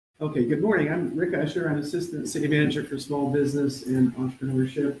Okay, good morning. I'm Rick Usher. I'm Assistant City Manager for Small Business and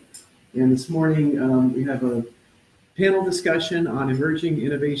Entrepreneurship. And this morning we have a panel discussion on emerging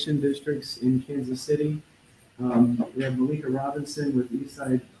innovation districts in Kansas City. We have Maleika Robinson with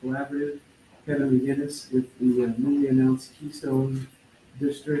Eastside Collaborative, Kevin McGinnis with the newly announced Keystone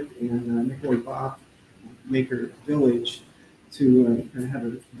District, and Ward-Bopp, Maker Village, to kind of have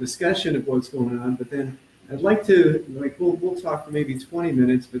a discussion of what's going on. But then I'd like to, we'll talk for maybe 20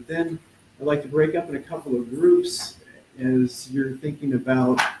 minutes, but then I'd like to break up in a couple of groups as you're thinking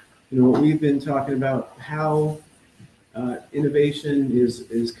about, what we've been talking about, how innovation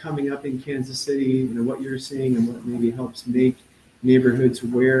is coming up in Kansas City, what you're seeing and what maybe helps make neighborhoods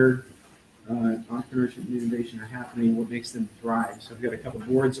where entrepreneurship and innovation are happening, what makes them thrive. So I've got a couple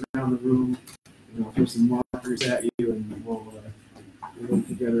boards around the room, I'll throw some markers at you and we'll work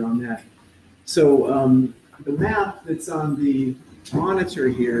together on that. So the map that's on the monitor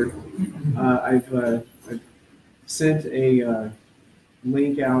here, I've sent a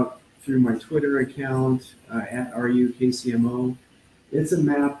link out through my Twitter account at RUKCMO. It's a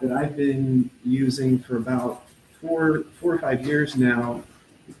map that I've been using for about four or 5 years now,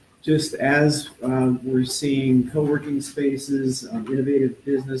 just as we're seeing co-working spaces, innovative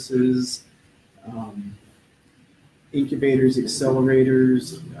businesses, incubators,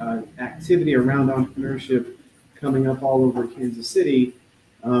 accelerators, activity around entrepreneurship coming up all over Kansas City.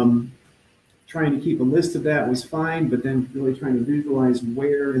 Trying to keep a list of that was fine, but then really trying to visualize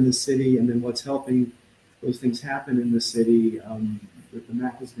where in the city and then what's helping those things happen in the city, with the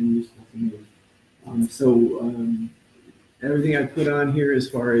map has been useful to me. Everything I put on here, as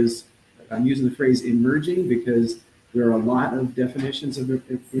far as I'm using the phrase emerging, because there are a lot of definitions of the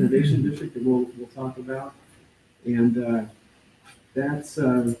innovation district that we'll talk about. And that's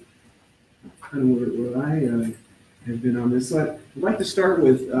kind of where I have been on this. So I'd like to start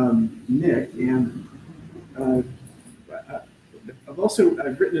with Nick. And I've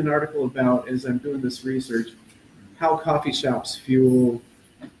written an article about, as I'm doing this research, how coffee shops fuel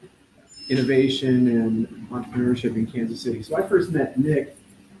innovation and entrepreneurship in Kansas City. So I first met Nick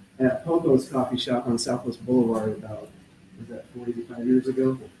at Poco's Coffee Shop on Southwest Boulevard about, was that 45 years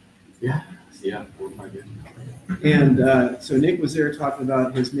ago? Yeah, 4 or 5 years. And so Nick was there talking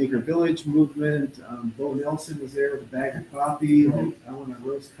about his Maker Village movement. Bo Nelson was there with a bag of coffee, like, I want to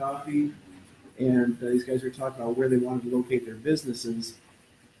roast coffee. And these guys were talking about where they wanted to locate their businesses.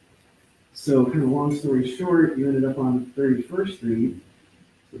 So kind of long story short, you ended up on 31st Street.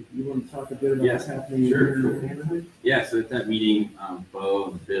 So you want to talk a bit about what's happening in your neighborhood? Yeah, so at that meeting,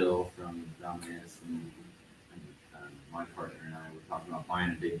 Bo and Bill from Dominus and my partner and I were talking about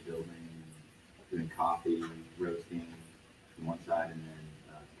buying a big building, doing coffee, roasting on one side, and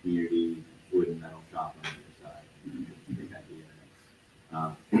then community wood and metal shop on the other side. Big idea.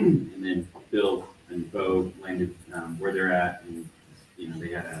 And then Bill and Bo landed where they're at, and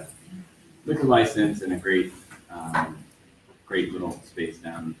they had a liquor license and a great little space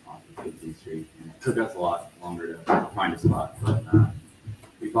down off of 15th Street. And it took us a lot longer to find a spot, but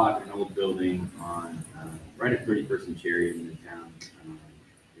we bought an old building on right at 31st and Cherry in Midtown.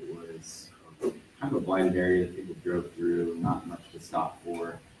 It was kind of a blighted area that people drove through, not much to stop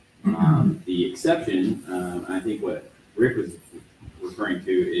for. The exception, I think what Rick was referring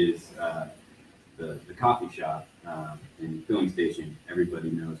to, is the coffee shop and filling station.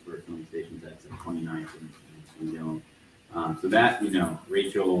 Everybody knows where a filling station's at. It's at 29th and Young. So that,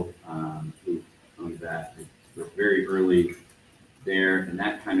 Rachel, who owns that, was very early there, and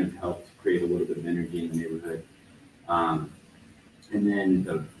that kind of helped create a little bit of energy in the neighborhood. And then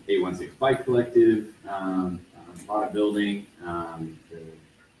the 816 Bike Collective bought a building, the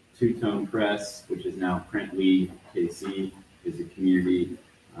Two-Tone Press, which is now Printly KC, is a community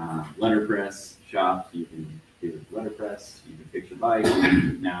letterpress shop. You can do letterpress, you can fix your bike,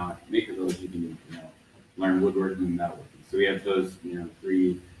 and now at Maker Village you can learn woodworking and metalworking. So we have those,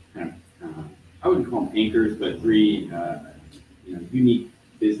 3 kind of, I wouldn't call them anchors, but 3 unique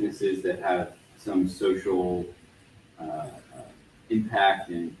businesses that have some social impact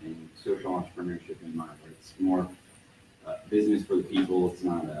and social entrepreneurship in mind. Where it's more business for the people. It's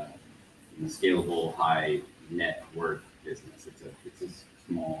not a scalable, high net worth business. It's a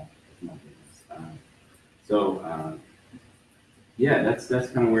small business. That's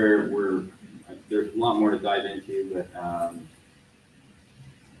kind of where we're. There's a lot more to dive into, but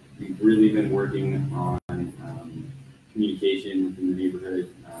we've really been working on communication within the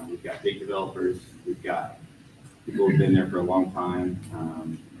neighborhood. We've got big developers. We've got people who've been there for a long time,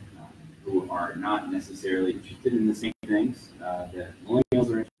 who are not necessarily interested in the same things that millennials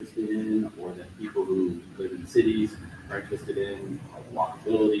are interested in, or that people who live in cities are interested in, like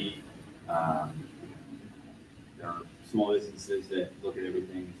walkability. There are small businesses that look at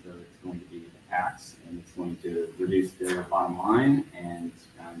everything so it's going to be a tax and it's going to reduce their bottom line, and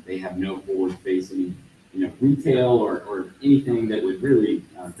they have no forward-facing, retail or anything that would really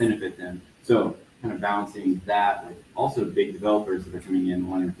benefit them. So kind of balancing that with also big developers that are coming in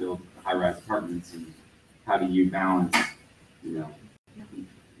wanting to build high-rise apartments, and how do you balance,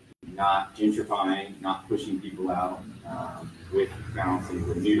 not gentrifying, not pushing people out, with balancing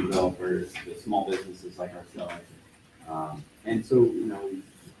the new developers, the small businesses like ourselves. And so, we've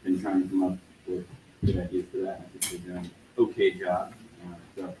been trying to come up with good ideas for that. I think we're doing an okay job.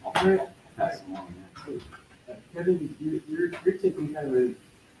 So I'll pass it along. Kevin, you're taking kind of a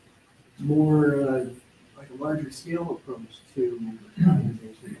more like a larger scale approach to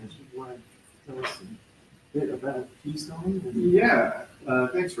innovation. You want to tell us a bit about Keystone? Yeah,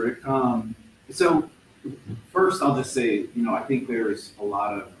 thanks, Rick. So first, I'll just say, I think there's a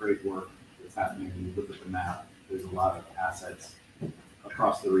lot of great work that's happening. When you look at the map, there's a lot of assets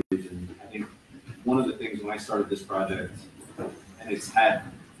across the region. I think one of the things when I started this project, and it's had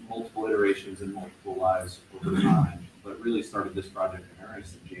multiple iterations and multiple lives over time, but really started this project in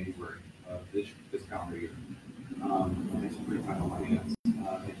earnest in January of this calendar year. It's pretty time on my hands.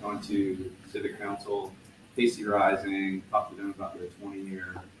 I've gone to Civic Council, Casey Rising, talked to them about their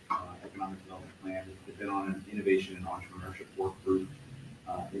 20-year economic development plan. They've been on an innovation and entrepreneurship work group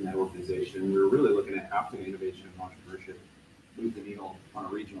in that organization. We were really looking at how can innovation and entrepreneurship move the needle on a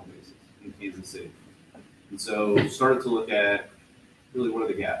regional basis in Kansas City. And so started to look at really what are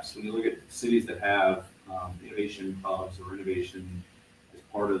the gaps. When you look at cities that have innovation hubs or innovation as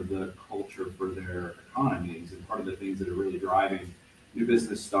part of the culture for their economies and part of the things that are really driving new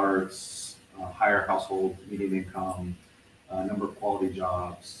business starts, higher household median income, number of quality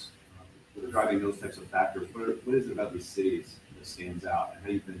jobs, that are driving those types of factors. What is it about these cities that stands out, and how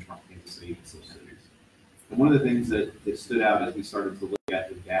do you benchmark Kansas City against those cities? And one of the things that stood out as we started to look at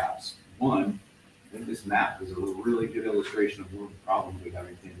the gaps, one, I think this map is a really good illustration of one of the problems we have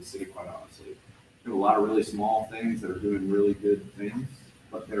in Kansas City, quite honestly. We have a lot of really small things that are doing really good things,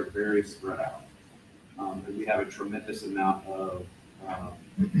 but they're very spread out. And we have a tremendous amount of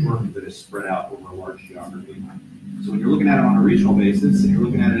work that is spread out over a large geography. So when you're looking at it on a regional basis, and you're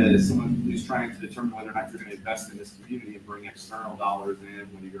looking at it as someone who's trying to determine whether or not you're going to invest in this community and bring external dollars in,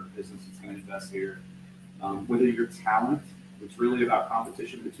 whether you're a business that's going to invest here, whether you're talent, it's really about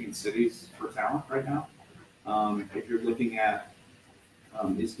competition between cities for talent right now. If you're looking at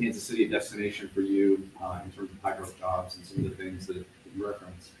is Kansas City a destination for you in terms of high growth jobs and some of the things that you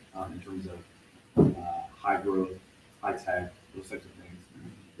referenced in terms of high growth, high tech, those types of things.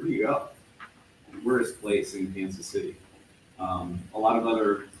 Where do you go? Where is place in Kansas City? A lot of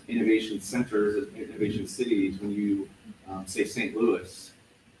other innovation centers, innovation cities, when you say St. Louis,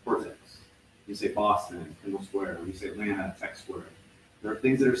 Cortex, you say Boston, Kendall Square, you say Atlanta, Tech Square. There are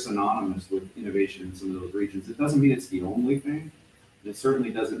things that are synonymous with innovation in some of those regions. It doesn't mean it's the only thing. It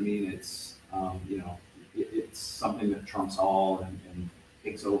certainly doesn't mean it's, it's something that trumps all and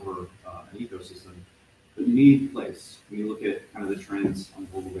takes over an ecosystem. But you need place. When you look at kind of the trends on a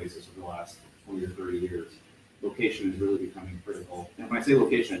global basis over the last 20 or 30 years, location is really becoming critical. And when I say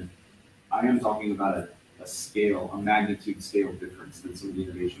location, I am talking about a scale, a magnitude scale difference than some of the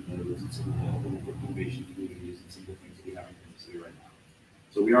innovation nodes and some of the innovation communities and some of the things that we have in Kansas City right now.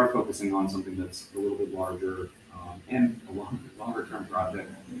 So we are focusing on something that's a little bit larger and a longer term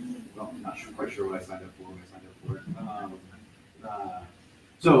project. Well, I'm not quite sure what I signed up for when I signed up for it.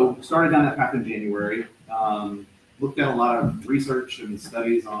 So started down that path in January. Looked at a lot of research and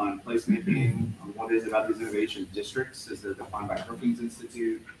studies on placemaking, on what is about these innovation districts as they're defined by Brookings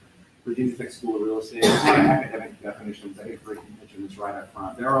Institute, Virginia Tech School of Real Estate. There's a lot of academic definitions. I think Rick mentioned this right up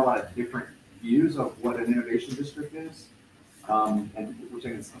front. There are a lot of different views of what an innovation district is, and we're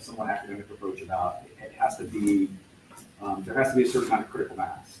taking a somewhat academic approach about it has to be. There has to be a certain amount of critical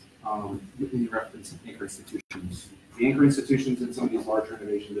mass. When you reference anchor institutions, the anchor institutions in some of these larger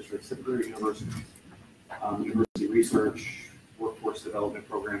innovation districts typically are universities, university research, workforce development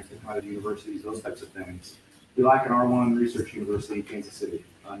programs that come out of universities, those types of things. We lack an R1 research university in Kansas City.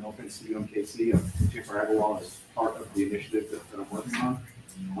 No offense to UMKC, Chancellor Agarwal is part of the initiative that I'm working on,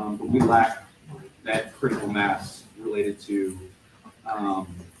 but we lack that critical mass related to an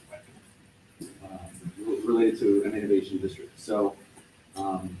innovation district. So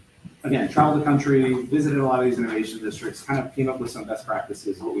again, traveled the country, visited a lot of these innovation districts, kind of came up with some best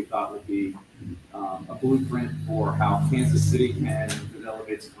practices, what we thought would be a blueprint for how Kansas City can develop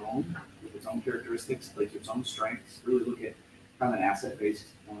its own, with its own characteristics, like its own strengths, really look at kind of an asset-based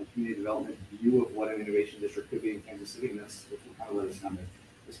community development view of what an innovation district could be in Kansas City, and that's what kind of led us down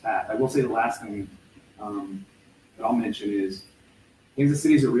this path. I will say the last thing that I'll mention is Kansas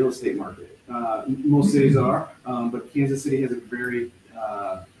City is a real estate market. Most cities are, but Kansas City has a very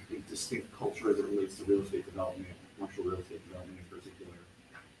distinct culture as it relates to real estate development, commercial real estate development in particular.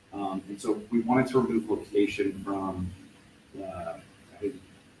 And so we wanted to remove location from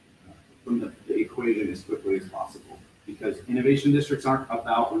the equation as quickly as possible, because innovation districts aren't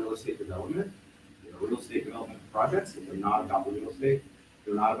about real estate development. They're real estate development projects, but they're not about the real estate.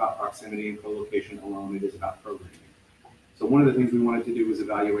 They're not about proximity and co-location alone. It is about programming. So one of the things we wanted to do was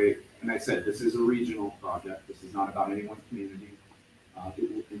evaluate, and I said this is a regional project. This is not about any one community.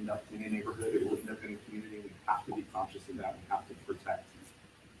 It will end up in a neighborhood. It will end up in a community. We have to be conscious of that. We have to protect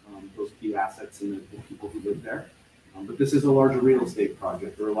those key assets and the people who live there. But this is a larger real estate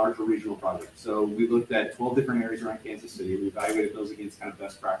project or a larger regional project. So we looked at 12 different areas around Kansas City. We evaluated those against kind of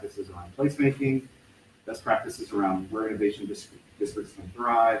best practices around placemaking, best practices around where innovation districts can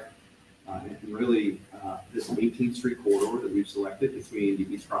thrive, and really this 18th Street corridor that we've selected between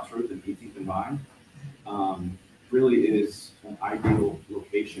the East Crossroads and 18th and Vine really is an ideal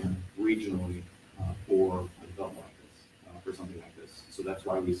location regionally for a development like this, for something like this. So that's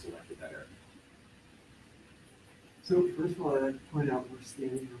why we selected that area. So first of all, I'd like to point out we're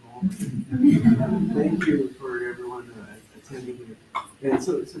standing room only. Thank you for everyone attending here. And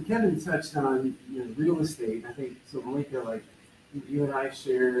so Kevin touched on real estate. I think so, Maleika, like you and I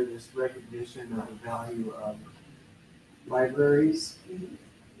share this recognition of the value of libraries.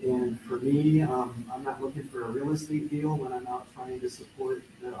 And for me, I'm not looking for a real estate deal when I'm out trying to support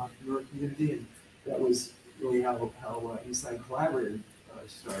the entrepreneur community, and that was really how Eastside Collaborative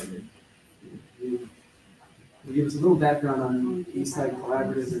started. Can you give us a little background on Eastside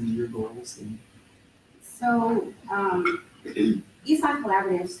Collaborative and your goals? So, Eastside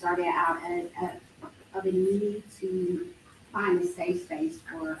Collaborative started out of a need to find a safe space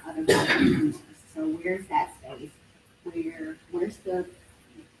for other entrepreneurs. So, where's that space? Where's the,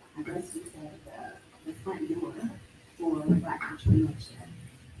 I guess you said, the front door for Black entrepreneurship?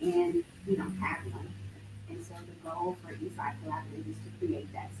 And we don't have one. And so, the goal for Eastside Collaborative is to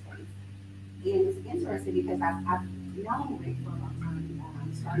create that space. And it's interesting because I've known Rick for a long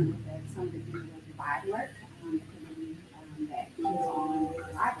time, starting with some of the digital divide work, the committee that he was on with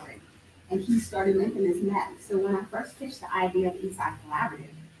the library. And he started making this map. So when I first pitched the idea of Eastside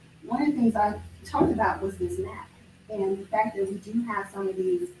Collaborative, one of the things I talked about was this map. And the fact that we do have some of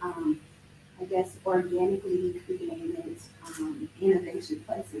these, I guess, organically created innovation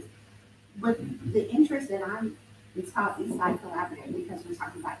places. But the interest that it's called Eastside Collaborative because we're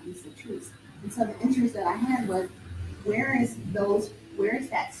talking about East of Truth. And so the interest that I had was, where is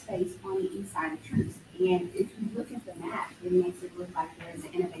that space on the east side of Truth? And if you look at the map, it makes it look like there's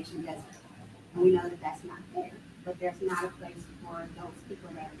an innovation desert. And we know that that's not there. But there's not a place for those people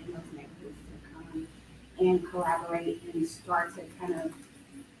that are in those neighborhoods to come and collaborate and start to kind of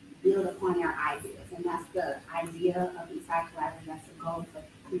build upon their ideas. And that's the idea of Eastside Collaborative. That's the goal for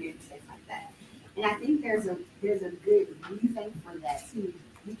creating a space like that. And I think there's a good reason for that too.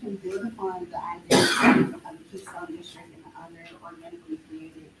 We can build upon the idea of the Keystone District and the other organically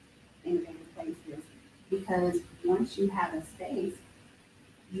created innovative places, because once you have a space,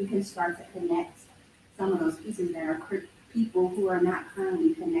 you can start to connect some of those pieces that are people who are not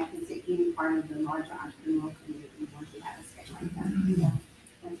currently connected to any part of the larger entrepreneurial community once you have a space like that. Yeah.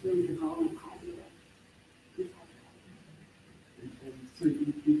 That's really the goal and idea. And so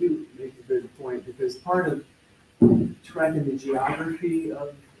you do make a good point, because part of tracking the geography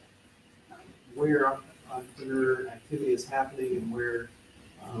of where entrepreneur activity is happening and where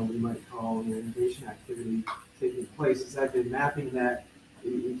we might call innovation activity taking place is I've been mapping that.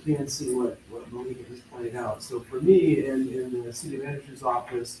 You can see what Maleika has pointed out. So for me, in the city manager's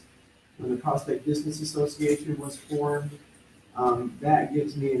office, when the Prospect Business Association was formed, that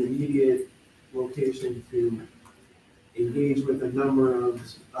gives me an immediate location to engage with a number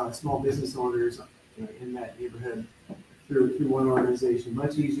of small business owners in that neighborhood through one organization.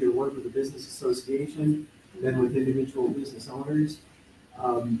 Much easier to work with a business association than with individual business owners.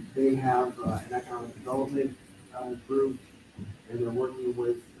 They have an economic development group, and they're working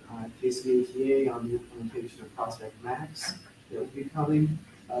with KCStreetcare on the implementation of Prospect Max that will be coming.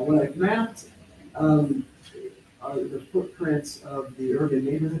 What I've mapped are the footprints of the Urban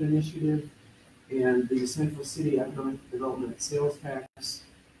Neighborhood Initiative and the Central City Economic Development Sales Tax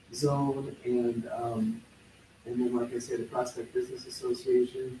Zone, and then, like I said, the Prospect Business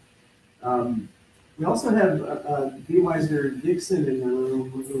Association. We also have B. Weiser Dixon in the room,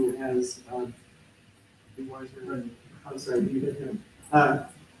 who has B. Weiser. I'm sorry, you hit him.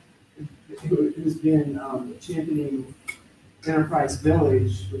 Who's been championing Enterprise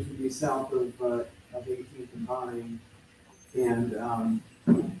Village, which would be south of 18th and Vine, and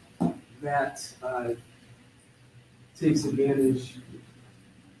that takes advantage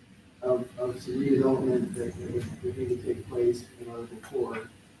of some redevelopment that would need to take place in Article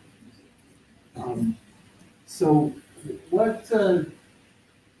 4. So what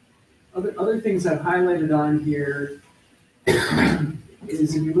other things I've highlighted on here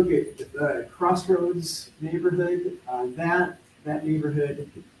is if you look at the Crossroads neighborhood, that neighborhood,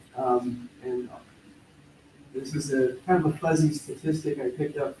 and this is a kind of a fuzzy statistic I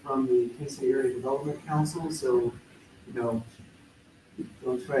picked up from the Kansas Area Development Council, so don't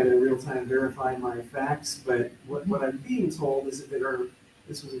try to real-time verify my facts, but what I'm being told is that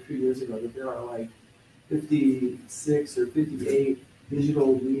this was a few years ago, that there are like 56 or 58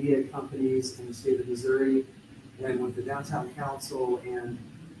 digital media companies in the state of Missouri, and with the Downtown Council and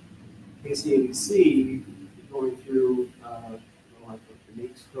KCADC going through the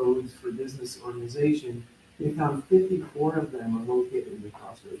NAICS codes for business organization, they found 54 of them are located in the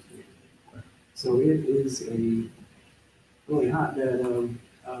Crossroads neighborhood. So it is a really hotbed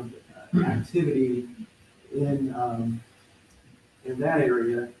of activity in that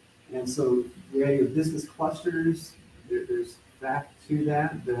area. And so we have business clusters. There's fact to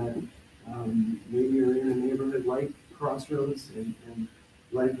that maybe you're in a neighborhood like Crossroads and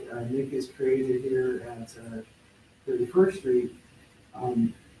like Nick has created here at 31st Street.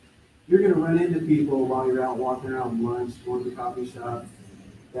 You're going to run into people while you're out walking around lunch, going to the coffee shop,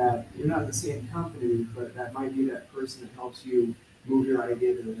 that you're not the same company, but that might be that person that helps you move your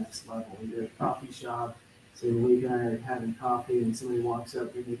idea to the next level. You're at a coffee shop, say Maleika and I are having coffee, and somebody walks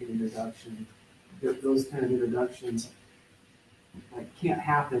up, you make an introduction. Those kind of introductions can't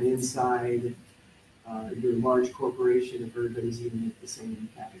happen inside your large corporation if everybody's eating at the same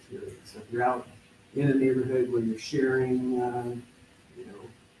cafeteria. So if you're out in a neighborhood where you're sharing,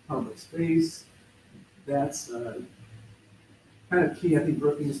 public space, that's kind of key. I think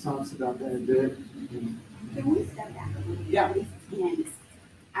Brookings talks about that a bit. Can we step back a little bit? Yeah. And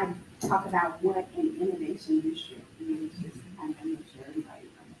I talk about what an innovation district is, just to kind of make sure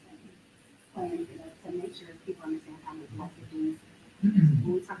everybody's on the same plan, to make sure people understand how we like to do things.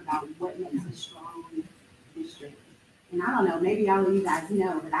 When we talk about what makes a strong district, and I don't know, maybe all of you guys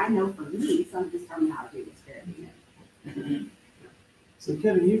know, but I know for me, some of this terminology is very new. So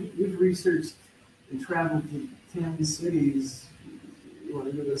Kevin, you've researched and traveled to 10 cities. You want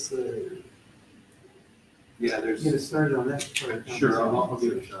to give us get us started on that part? Sure, I'll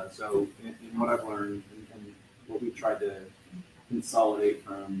give it a shot. So in what I've learned and what we've tried to consolidate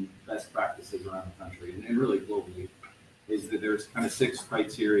from best practices around the country and really globally is that there's kind of 6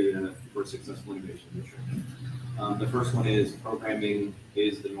 criteria for a successful innovation district. The first one is programming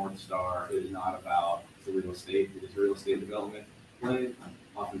is the North Star. It is not about the real estate. It is real estate development play.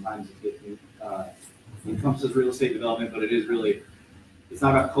 Oftentimes it encompasses real estate development, but it's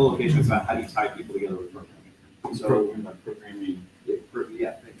not about co-location, it's about how do you tie people together with programming. So programming,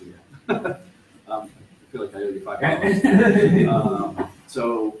 yeah, thank you. I feel like I owe you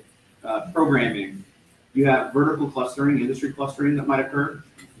 $5. Programming, you have vertical clustering, industry clustering that might occur.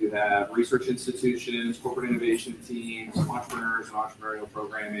 You have research institutions, corporate innovation teams, entrepreneurs, and entrepreneurial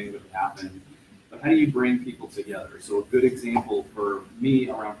programming that happen. But how do you bring people together? So a good example for me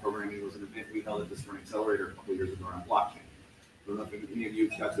around programming was an event we held at the Spring Accelerator a couple of years ago around blockchain. I don't know if any of you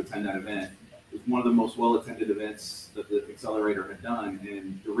got to attend that event. It was one of the most well-attended events that the Accelerator had done.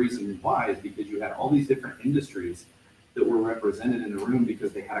 And the reason why is because you had all these different industries that were represented in the room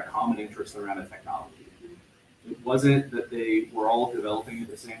because they had a common interest around a technology. It wasn't that they were all developing it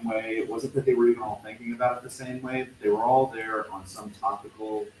the same way. It wasn't that they were even all thinking about it the same way. They were all there on some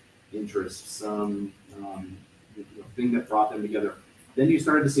topical interest, some thing that brought them together. Then you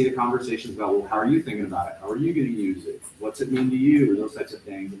started to see the conversations about, well, how are you thinking about it? How are you going to use it? What's it mean to you? Those types of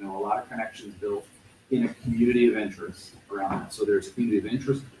things. And there were a lot of connections built in a community of interest around that. So there's community of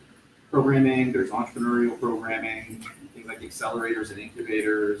interest programming, there's entrepreneurial programming, things like accelerators and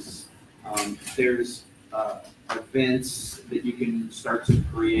incubators. There's events that you can start to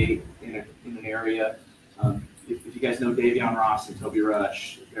create in an area. If you guys know Davion Ross and Toby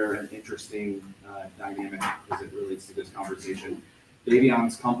Rush, they're an interesting dynamic as it relates to this conversation.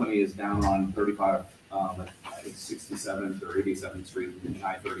 Davion's company is down on 35, I think 67th or 87th Street in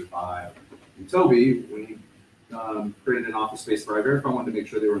I-35. And Toby, when he created an office space for I wanted to make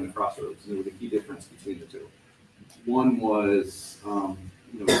sure they were in the crossroads. And there was a key difference between the two. One was,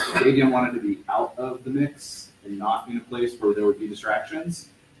 Davion wanted to be out of the mix and not in a place where there would be distractions.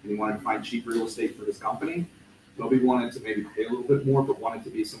 And he wanted to find cheap real estate for his company. Toby wanted to maybe pay a little bit more, but wanted to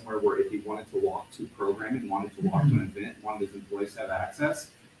be somewhere where if he wanted to walk to programming, wanted to walk to an event, wanted his employees to have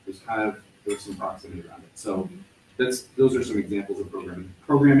access, there's some proximity around it. So those are some examples of programming.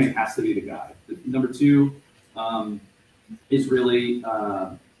 Programming has to be the guide. Number two is really,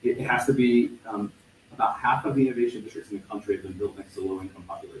 it has to be about half of the innovation districts in the country have been built next to low-income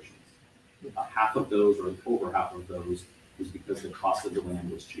populations. About half of those, or over half of those, is because the cost of the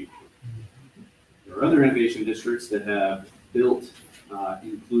land was cheap. There are other innovation districts that have built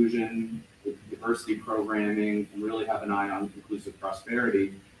inclusion, diversity programming, and really have an eye on inclusive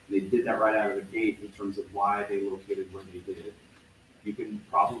prosperity. They did that right out of the gate in terms of why they located where they did. You can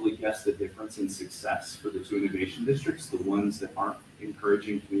probably guess the difference in success for the two innovation districts. The ones that aren't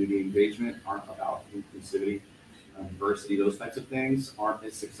encouraging community engagement, aren't about inclusivity, diversity, those types of things, aren't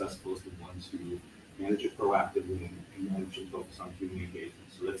as successful as the ones who manage it proactively and manage and focus on community engagement.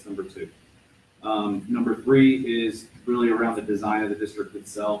 So that's number two. Number three is really around the design of the district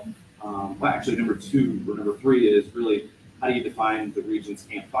itself. Well, actually, number three is really how do you define the region's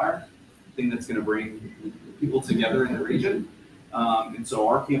campfire, thing that's going to bring people together in the region. And so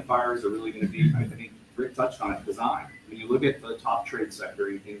our campfires are really going to be, I think Rick touched on it, design. When you look at the top trade sector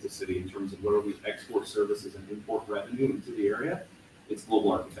in Kansas City in terms of what are we export services and import revenue into the area, it's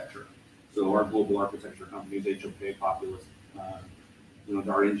global architecture. So our global architecture companies, HOK, Populous,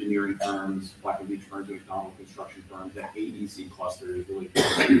 our engineering firms, Black & Beach firms, McDonald construction firms, that AEC cluster is really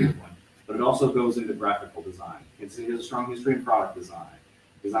a big one. But it also goes into graphical design. Kansas City has a strong history in product design.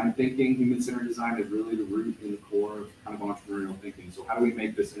 Design thinking, human-centered design is really the root and the core of kind of entrepreneurial thinking. So how do we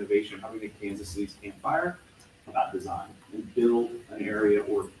make this innovation? How do we make Kansas City's campfire about design and build an area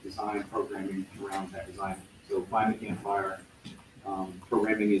or design programming around that design? So find the campfire.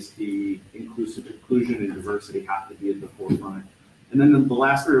 Programming is key. Inclusion and diversity have to be at the forefront. And then the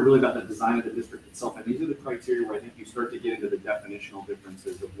last three are really about the design of the district itself. And these are the criteria where I think you start to get into the definitional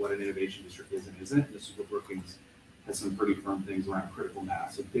differences of what an innovation district is and isn't. And this is what Brookings has some pretty firm things around critical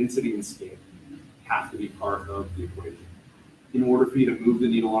mass. So density and scale have to be part of the equation. In order for you to move the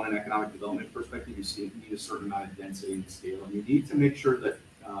needle on an economic development perspective, you need a certain amount of density and scale. And you need to make sure that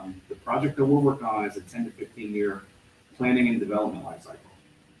the project that we're working on is a 10 to 15 year planning and development life cycle.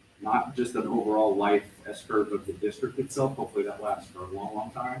 Not just an overall life S-curve of the district itself. Hopefully that lasts for a long, long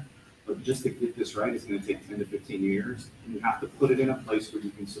time. But just to get this right, it's going to take 10 to 15 years. And you have to put it in a place where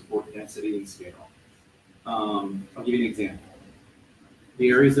you can support density and scale. I'll give you an example. The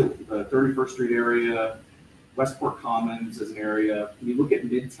areas that the 31st Street area, Westport Commons is an area. When you look at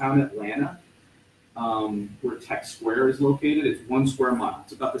Midtown Atlanta, where Tech Square is located, it's 1 square mile.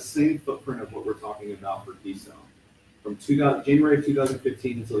 It's about the same footprint of what we're talking about for Keystone. From January of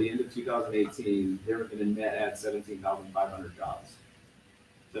 2015 until the end of 2018, there have been a net add 17,500 jobs.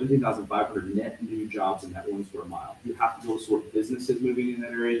 17,500 net new jobs in that 1 square mile. You have to be able to support businesses moving in that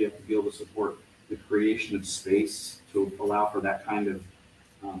area. You have to be able to support the creation of space to allow for that kind of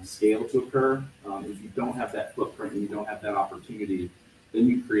scale to occur. If you don't have that footprint and you don't have that opportunity, then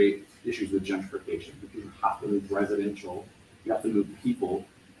you create issues with gentrification because you have to move residential, you have to move people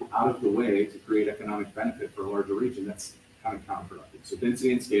out of the way to create economic benefit for a larger region. That's kind of counterproductive. So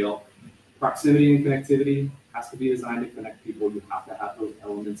density and scale, proximity and connectivity has to be designed to connect people. You have to have those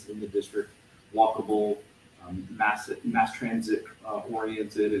elements in the district, walkable, mass transit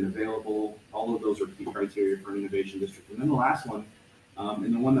oriented and available. All of those are key criteria for an innovation district. And then the last one,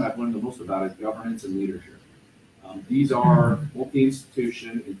 and the one that I've learned the most about is governance and leadership. These are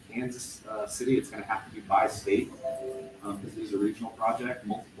multi-institution in Kansas City. It's going to have to be by state because these are regional project.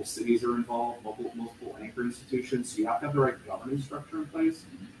 Multiple cities are involved, multiple anchor institutions. So you have to have the right governance structure in place.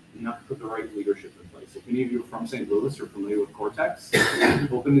 And you have to put the right leadership in place. If any of you are from St. Louis or familiar with Cortex,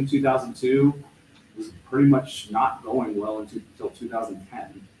 opened in 2002, was pretty much not going well until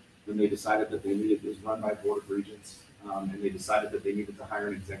 2010 when they decided that they needed, it was run by Board of Regents, and they decided that they needed to hire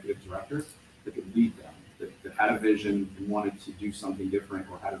an executive director that could lead them. That had a vision and wanted to do something different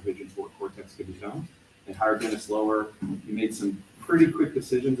or had a vision for what Cortex could become. They hired Dennis Lower. He made some pretty quick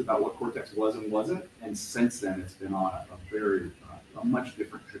decisions about what Cortex was and wasn't. And since then, it's been on a much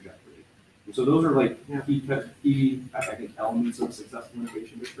different trajectory. And so those are like key I think, elements of a successful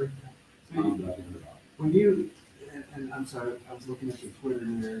innovation district. When you, and I'm sorry, I was looking at your Twitter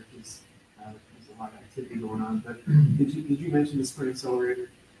there because there's a lot of activity going on, but did you mention the Sprint Accelerator?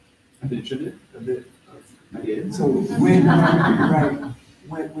 I mentioned it. A bit. I did. So when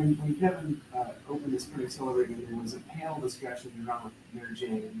Kevin opened the Sprint Accelerator, there was a panel discussion around with Mayor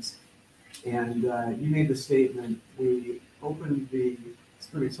James, and you made the statement, we opened the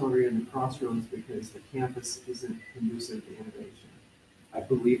Sprint Accelerator in the Crossroads because the campus isn't conducive to innovation. I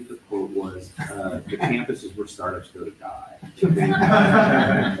believe the quote was, the campus is where startups go to die.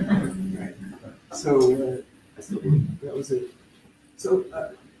 Right. So I still believe that was it. So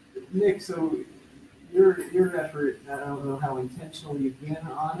Nick, so your effort, I don't know how intentional you've been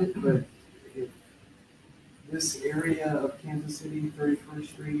on it, but this area of Kansas City, 31st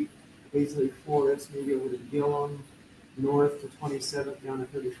Street, basically Forest, maybe over to Gillum, north to 27th down to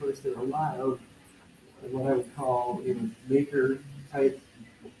 31st, there are a lot of what I would call, maker type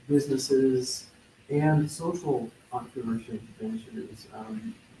businesses and social entrepreneurship ventures. You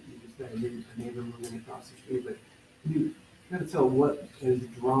just got a neighbor moving across the street, but can you kind of tell what has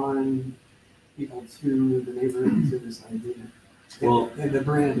drawn people to the neighborhood to this idea? Well, and the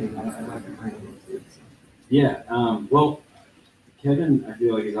branding, I like the branding too. So. Yeah. Well, Kevin, I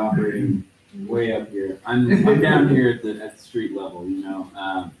feel like is operating way up here. I'm down here at the street level,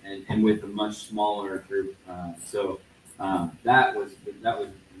 and with a much smaller group. So that was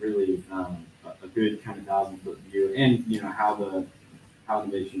really a good kind of 1,000-foot view, and how the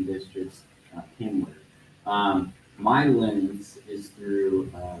innovation districts can work. My lens is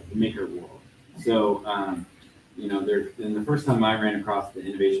through the maker world. So and the first time I ran across the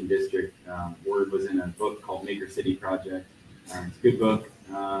innovation district, word was in a book called Maker City Project. It's a good book.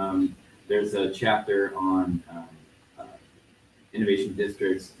 There's a chapter on innovation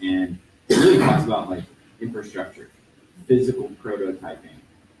districts, and it really talks about like infrastructure, physical prototyping,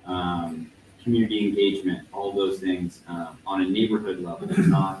 community engagement, all those things on a neighborhood level,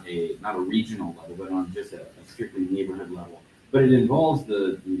 not a regional level, but on just a strictly neighborhood level. But it involves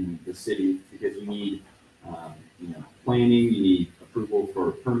the city, because you need planning, you need approval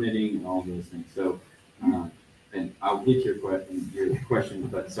for permitting, and all those things. So. And I'll get to your question,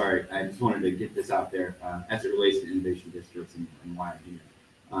 but sorry, I just wanted to get this out there as it relates to innovation districts and why I'm here.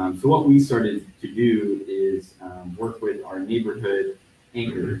 So what we started to do is work with our neighborhood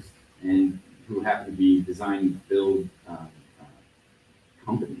anchors, and who happen to be design and build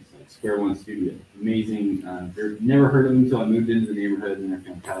companies like Square One Studio. Amazing. Never heard of them until I moved into the neighborhood, and they're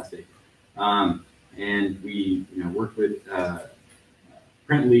fantastic. And we worked with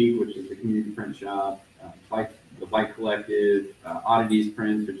Print League, which is the community print shop, the Bike Collective, Oddities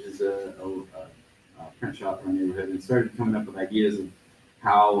Print, which is a print shop in our neighborhood, and started coming up with ideas of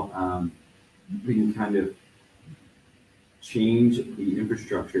how we can kind of change the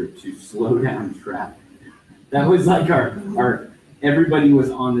infrastructure to slow down traffic. That was like our everybody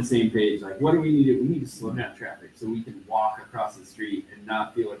was on the same page. Like, what do we need to do? We need to slow down traffic so we can walk across the street and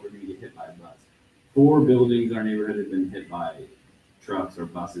not feel like we're going to get hit by a bus. 4 buildings in our neighborhood have been hit by trucks or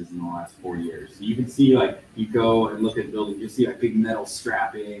buses in the last 4 years. So you can see, like, you go and look at buildings, you see like big metal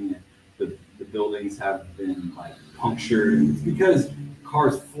strapping. The buildings have been like punctured. It's because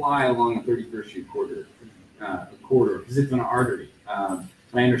cars fly along the 31st Street corridor because it's an artery.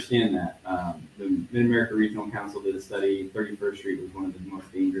 I understand that. The Mid-America Regional Council did a study. 31st Street was one of the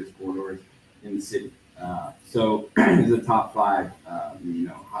most dangerous corridors in the city. So it's a top 5,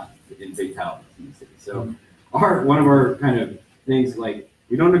 in fatalities in the city. So one of our kind of things, like,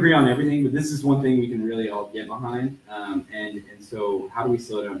 we don't agree on everything, but this is one thing we can really all get behind. And so how do we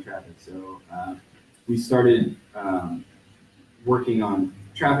slow down traffic? So we started working on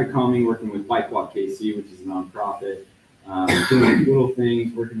traffic calming, working with Bike Walk KC, which is a nonprofit, doing little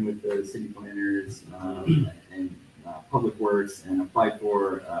things, working with the city planners and public works, and applied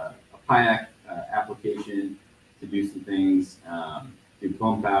for a PIAC application to do some things, do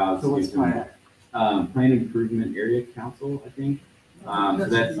bump outs. So what's PIAC? Plan Improvement Area Council, I think. So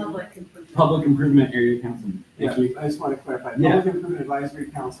that's Public Improvement Area Council. Thank you. I just want to clarify. Yeah. Public Improvement Advisory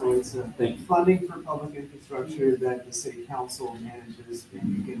Council is funding for public infrastructure that the city council manages,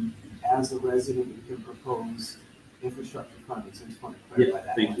 and you can, as a resident, you can propose infrastructure funding. So I just want to clarify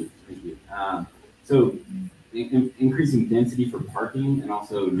that. Thank you. So increasing density for parking, and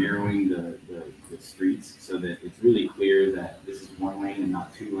also narrowing the streets so that it's really clear that this is 1 lane and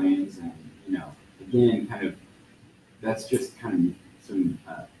not 2 lanes, and again, kind of, that's just kind of some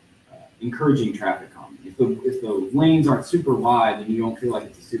encouraging traffic calming. If the lanes aren't super wide, then you don't feel like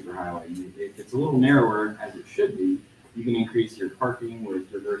it's a super highway. If it's a little narrower, as it should be, you can increase your parking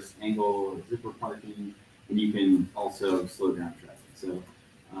with reverse angle or zipper parking, and you can also slow down traffic. So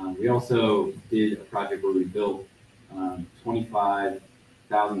we also did a project where we built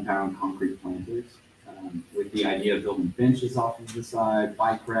 25,000-pound concrete planters with the idea of building benches off of the side,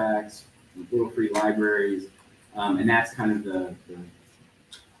 bike racks, little free libraries, and that's kind of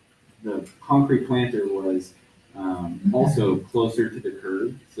the concrete planter was also closer to the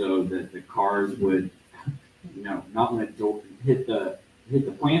curb, so that the cars would, not want to hit the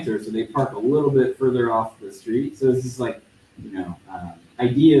planter, so they park a little bit further off the street. So this is like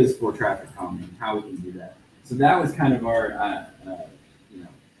ideas for traffic calming, how we can do that. So that was kind of our,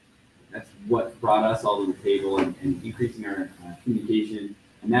 that's what brought us all to the table and increasing our communication.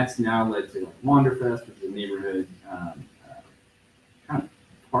 And that's now led to like Wanderfest, which is a neighborhood kind of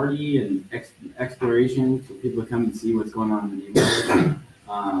party and exploration for people to come and see what's going on in the neighborhood,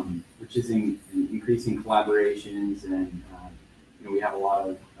 which is increasing collaborations. And we have a lot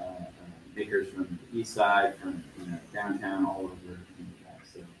of makers from the east side, from downtown, all over.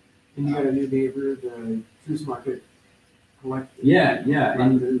 And you got a new neighbor, the Truce Market Collective. Yeah,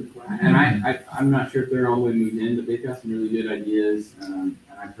 and I'm not sure if they're all the way moved in, but they've got some really good ideas. And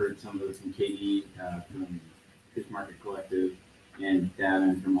I've heard some of those from Katie from Truce Market Collective and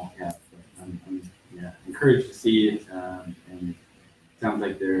Davin from All Caps. I'm encouraged to see it, and it sounds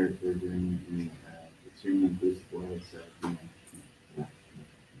like they're doing it in an extremely inclusive way.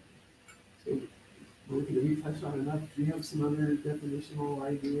 So, did we touch on enough? Do you have some other definitional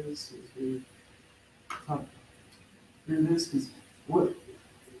ideas as we talk through this? Because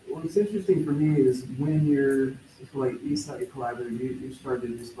what's interesting for me is when you're like Eastside Collaborative, you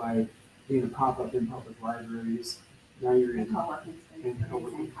started just by being a pop-up in public libraries. Now you're in co-working spaces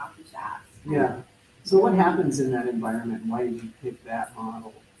and coffee shops. Yeah. So what happens in that environment? Why did you pick that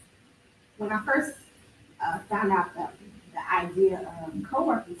model? When I first found out the idea of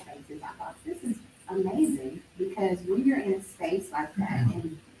co-working spaces, I thought this is amazing, because when you're in a space like that,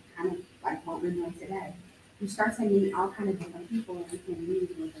 and kind of like what we're doing today, you start to meet all kind of different people, and you can use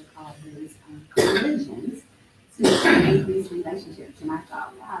what they call these collisions to create these relationships. And I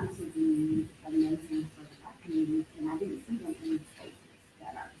thought, wow, this would be amazing for the Black community, and I didn't see them in these spaces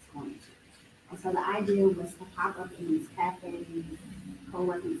that I was going to. And so the idea was to pop up in these cafes,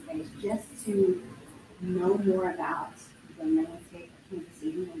 co-working space, just to know more about the landscape of Kansas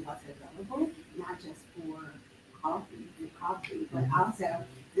City and what's available, not just for coffee, but also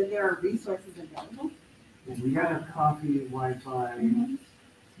that there are resources available. And we got coffee, Wi-Fi, some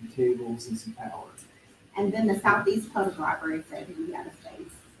tables, and some power. And then the Southeast Public Library said, hey, we got a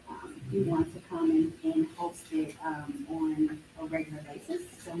space. You want to come and host it on a regular basis.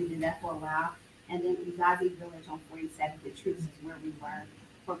 So we did that for a while. And then Uzazi Village on 47th, the Truce is where we were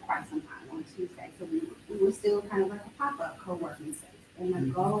for quite some time on Tuesday. So we were still kind of like a pop-up co-working space. And the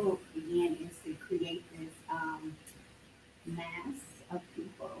goal, again, is to create this mass of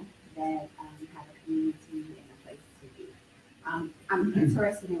people that have a community and a place to be. I'm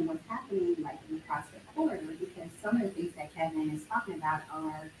interested in what's happening like in the Prospect Corridor, because some of the things that Kevin is talking about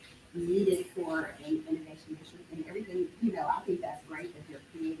are needed for an innovation district and everything. I think that's great that they're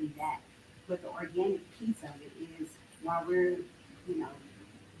creating that. But the organic piece of it is, while we're,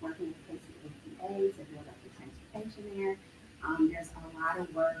 working with KCStreetcare to build up the transportation there, there's a lot of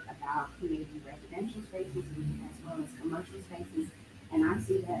work about creating residential spaces as well as commercial spaces. And I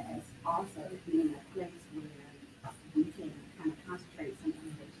see that as also being a place where we can kind of concentrate some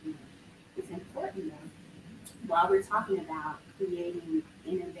innovation. It's important though, while we're talking about creating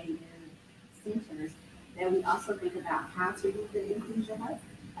innovative centers, that we also think about how to do the inclusion work.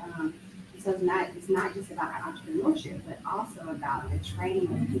 So it's not just about entrepreneurship, but also about the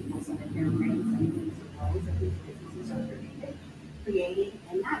training of people so that they're ready to use the roles that these businesses are creating,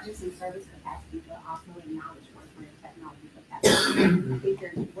 and not just in service capacity, but also in knowledge work or in technology capacity. I think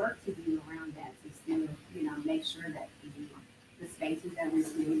there's work to do around that to still, make sure that the spaces that we're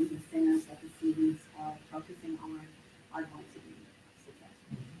creating, the centers that the cities are focusing on, are going to be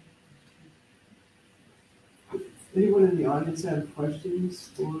successful. Anyone in the audience have questions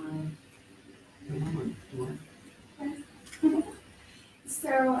for?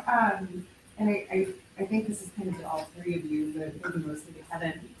 So, and I think this is kind of to all three of you, but maybe mostly to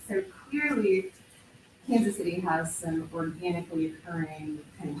Kevin. So clearly, Kansas City has some organically occurring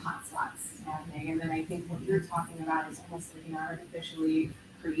kind of hotspots happening, and then I think what you're talking about is almost like an artificially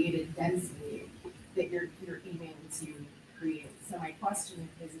created density that you're aiming to create. So my question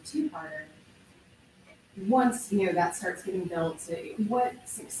is a two-parter. Once that starts getting built, what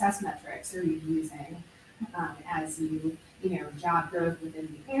success metrics are you using as you job growth within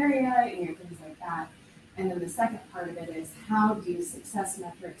the area, things like that? And then the second part of it is, how do success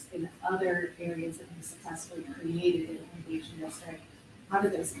metrics in other areas that have successfully created an innovation district, how do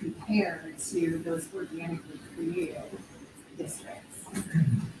those compare to those organically created districts?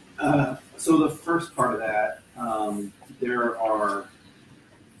 So the first part of that, there are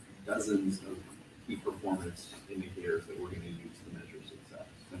dozens of key performance indicators that we're going to use to measure success.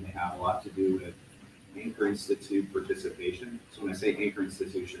 And they have a lot to do with anchor institute participation. So when I say anchor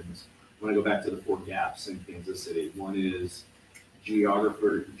institutions, I want to go back to the 4 gaps in Kansas City. One is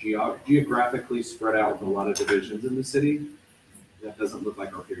geographically spread out with a lot of divisions in the city. that doesn't look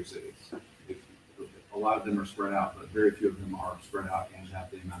like our peer cities. A lot of them are spread out, but very few of them are spread out and have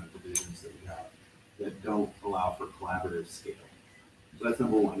the amount of divisions that we have that don't allow for collaborative scale. So that's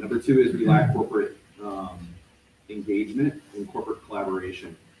number one. Number two is we lack corporate engagement and corporate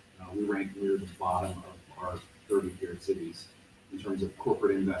collaboration. We rank near the bottom of our 30 peer cities in terms of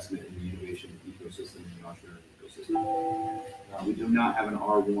corporate investment in the innovation ecosystem and the entrepreneurial ecosystem. We do not have an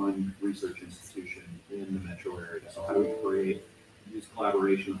R1 research institution in the metro area. So how do we use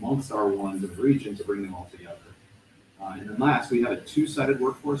collaboration amongst R1s in the region to bring them all together? And then last, we have a two-sided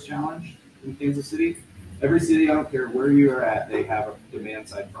workforce challenge in Kansas City. Every city, I don't care where you are at, they have a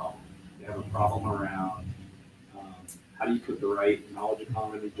demand-side problem. They have a problem around how do you put the right knowledge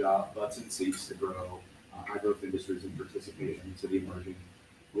economy job butts and seats to grow high-growth industries and participation into the emerging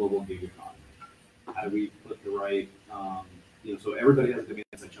global gig economy? How do we put the right, so everybody has a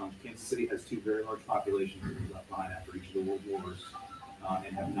demand-side challenge. Kansas City has two very large populations that were left behind after each of the world wars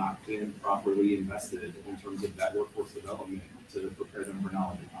and have not been properly invested in terms of that workforce development to prepare them for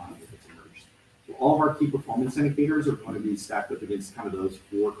knowledge economy that's emerged. So all of our key performance indicators are going to be stacked up against kind of those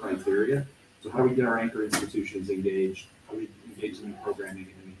four criteria. So how do we get our anchor institutions engaged? How do we engage them in programming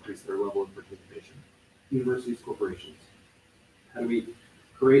and increase their level of participation? Universities, corporations. How do we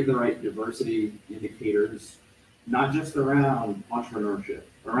create the right diversity indicators, not just around entrepreneurship,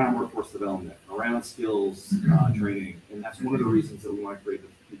 around workforce development, around skills training? And that's one of the reasons that we want to create the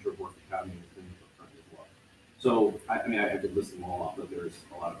Future of Work Academy within the footprint as well. So, I could list them all off, but there's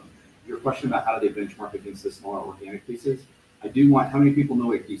a lot of them. Your question about how do they benchmark against the smaller organic pieces, I do want, how many people know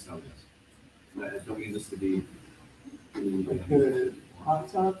what Keystone is? I don't mean this to be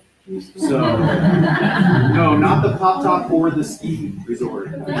Hot top? so, no, not the pop top or the ski resort.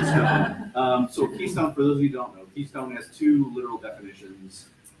 Keystone. So Keystone, for those of you who don't know, Keystone has two literal definitions.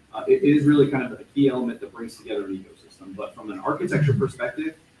 It is really kind of a key element that brings together an ecosystem. But from an architecture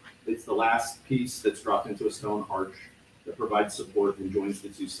perspective, it's the last piece that's dropped into a stone arch that provides support and joins the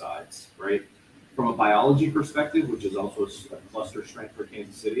two sides, right? From a biology perspective, which is also a cluster strength for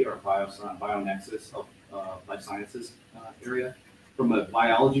Kansas City, our BioNexus life sciences area. From a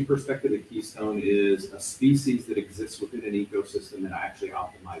biology perspective, the Keystone is a species that exists within an ecosystem that actually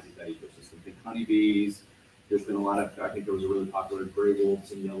optimizes that ecosystem. Think honeybees. There's been a lot of, I think there was a really popular gray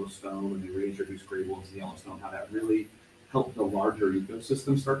wolves in Yellowstone, and they reintroduced gray wolves in Yellowstone, how that really helped the larger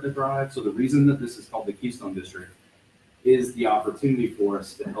ecosystem start to thrive. So the reason that this is called the Keystone District is the opportunity for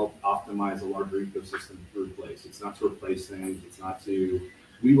us to help optimize a larger ecosystem through place. It's not to replace things. It's not to,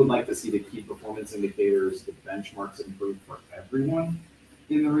 we would like to see the key performance indicators, the benchmarks improve for everyone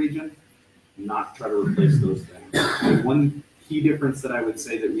in the region, not try to replace those things. And one key difference that I would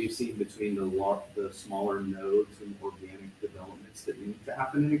say that we've seen between the smaller nodes and organic developments that need to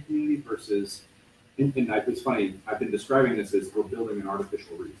happen in a community versus, and it's funny, I've been describing this as we're building an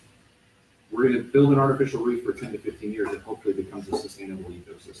artificial reef. We're going to build an artificial reef for 10 to 15 years and hopefully it becomes a sustainable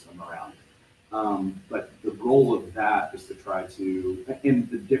ecosystem around it. But the goal of that is to try to, and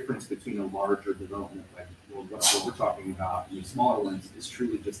the difference between a larger development, like what we're talking about, and the smaller ones, is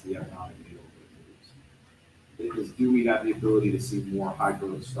truly just the economic need of it. Because do we have the ability to see more high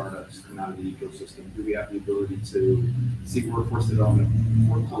growth startups come out of the ecosystem? Do we have the ability to see workforce development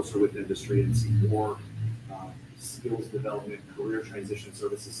more closer with industry and see more skills development, career transition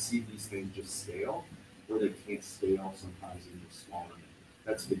services, see these things just scale where they can't scale sometimes in the smaller numbers?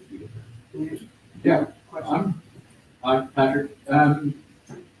 That's the key difference. Yeah, I'm Patrick.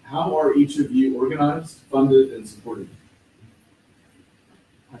 How are each of you organized, funded, and supported?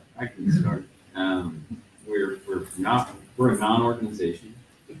 I can start. We're a non-organization.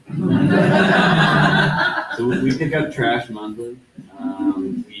 So we pick up trash monthly.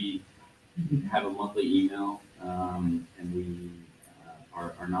 We have a monthly email, and we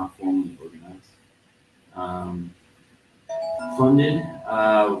are not formally organized. Funded,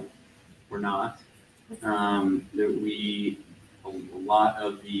 we're not. A lot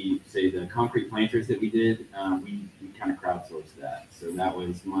of the concrete planters that we did, we kind of crowdsourced that. So that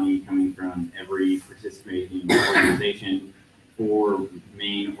was money coming from every participating organization or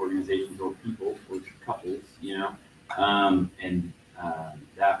main organizations or people or couples, and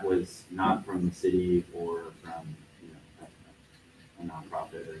that was not from the city or from a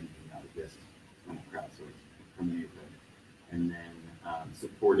nonprofit or anything. That was just kind of crowdsourced from the neighborhood. And then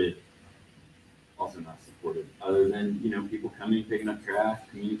supported, also not supported, other than people coming, picking up trash,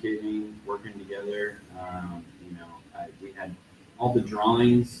 communicating, working together. We had all the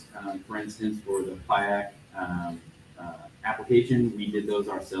drawings, for instance, for the PIAC application. We did those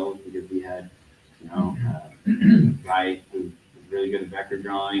ourselves because we had a guy who was really good at vector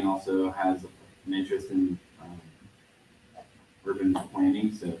drawing, also has an interest in urban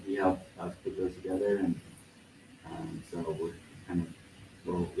planning, so he helped us put those together, and so we're kind of,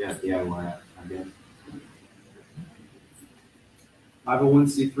 well, yeah, DIY, I guess.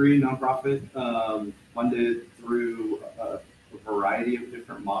 501c3 nonprofit, funded through a variety of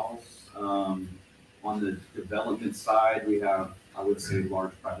different models. On the development side, we have, I would say,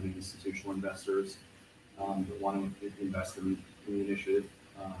 large private and institutional investors that want to invest in the initiative.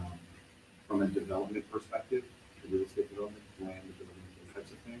 From a development perspective, the real estate development, land development, those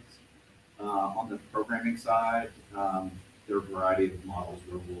types of things. On the programming side, there are a variety of models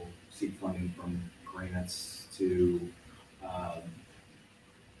where we'll seek funding from grants to,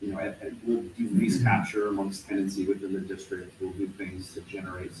 we'll do lease capture amongst tenancy within the district. We'll do things to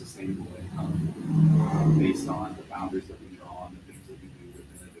generate sustainable income based on the boundaries that we draw and the things that we do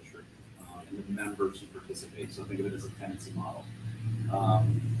within the district and the members who participate. So think of it as a tenancy model.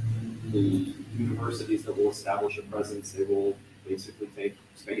 The universities that will establish a presence, they will basically take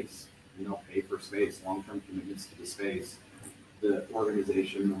space, pay for space, long-term commitments to the space. The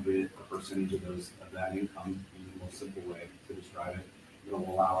organization will get a percentage of that income in the most simple way to describe it. It'll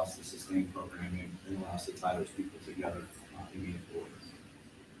allow us to sustain programming and allow us to tie those people together in meaningful ways.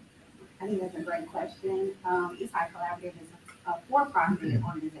 I think that's a great question. Eastside Collaborative is a for-profit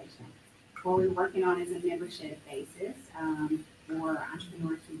organization. What we're working on is a membership basis for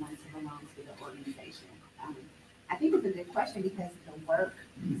entrepreneurs who want to belong to the organization. I think it's a good question because the work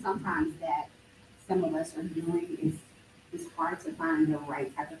sometimes that some of us are doing is hard to find the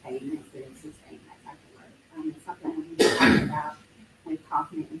right type of payments that sustain that type of work. It's something that we've been talking about with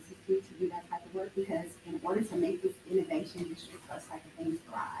Kaufman Institute to do that type of work, because in order to make this innovation district, those type of things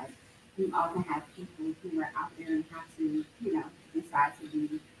thrive, you often have people who are out there and have to, decide to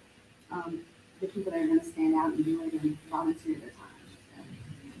be the people that are going to stand out and do it and volunteer their time.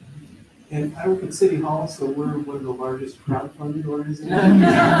 And I work at City Hall, so we're one of the largest crowdfunded organizations.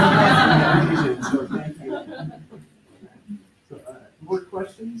 So thank you. So, more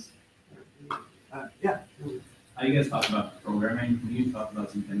questions? Yeah. You guys talk about programming. Can you talk about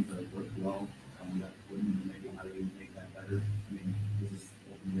some things that work well that wouldn't, maybe how do you make that better? I mean, this is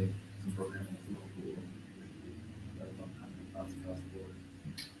ultimately some programming that's real cool. That's what I'm across the board.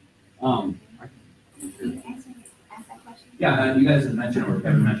 Ask that question. Yeah, you guys have mentioned, or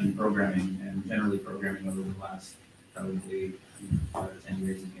Kevin mentioned programming, and generally programming over the last probably 5 or 10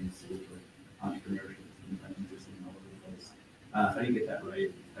 years in Kansas City with entrepreneurship has been kind of interesting all over the place. How do you get that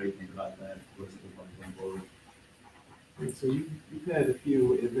right? How do you think about that? What's the point going forward? And so you've had a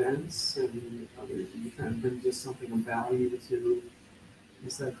few events, and you trying to bring just something of value to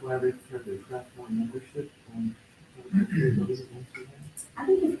Eastside Collaborative for the attract more membership. I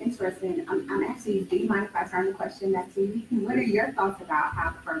think it's interesting. I'm actually, do you mind if I turn the question back to you? What are your thoughts about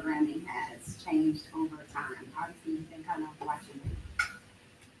how programming has changed over time? Obviously, you've been kind of watching it.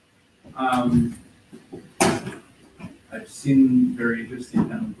 I've seen very interesting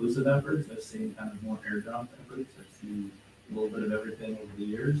kind of inclusive efforts. I've seen kind of more airdrop efforts. I've seen a little bit of everything over the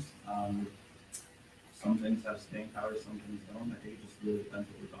years. Some things have staying power, some things don't. I think it just really depends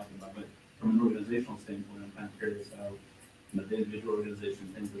what we're talking about. But from an organizational standpoint, I'm kind of curious how the individual organization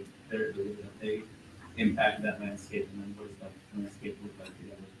things that they impact that landscape, and then what does that landscape look like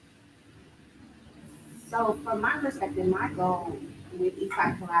together? So from my perspective, my goal with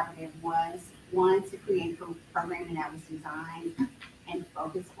Eastside Collaborative was, one, to create programming that was designed and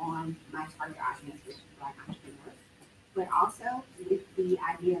focused on my target audience, which is Black entrepreneurs, but also with the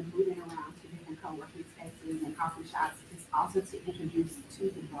idea of moving around to different co-working spaces and coffee shops, is also to introduce to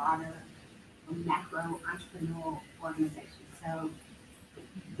the broader macro entrepreneurial organization. So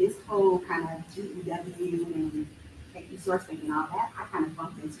this whole kind of GEW and techie sourcing and all that, I kind of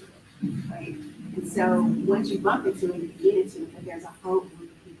bumped into it, right? And so once you bump into it, you get into it, but there's a whole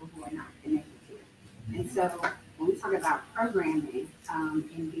group of people who are not connected to it. And so when we talk about programming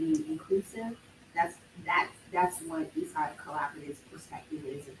and being inclusive, that's what Eastside Collaborative's perspective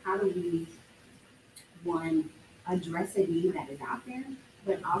is. And how do we, one, address a need that is out there,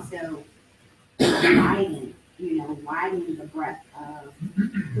 but also widening the breadth of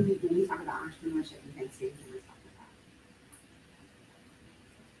when we talk about entrepreneurship and things we're talking about.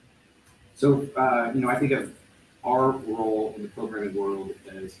 So, I think of our role in the programming world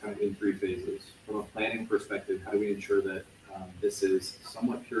as kind of in 3 phases. From a planning perspective, how do we ensure that this is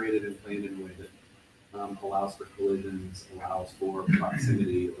somewhat curated and planned in a way that allows for collisions, allows for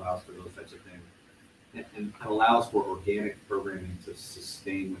proximity, allows for those types of things, and allows for organic programming to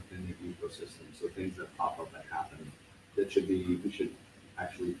sustain within the ecosystem. So things that pop up that happen, we should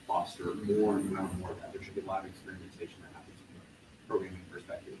actually foster more and more and more of that. There should be a lot of experimentation that happens from a programming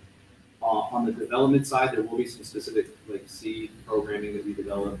perspective. On the development side, there will be some specific like seed programming that we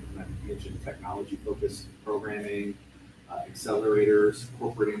develop. And I mentioned technology-focused programming, accelerators,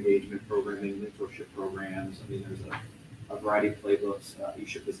 corporate engagement programming, mentorship programs. I mean, there's a variety of playbooks.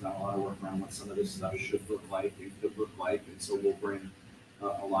 eShip has done a lot of work around what some of this stuff should look like and could look like, and so we'll bring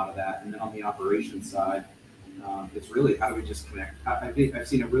a lot of that. And then on the operations side, it's really how do we just connect? I think I've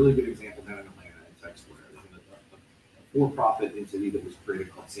seen a really good example down in Atlanta in Tech Square. A for-profit entity that was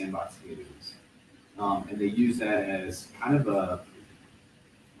created called Sandbox Communities, and they use that as kind of a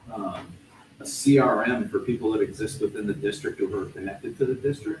CRM for people that exist within the district or who are connected to the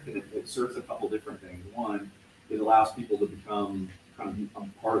district, and it serves a couple different things. One, it allows people to become kind of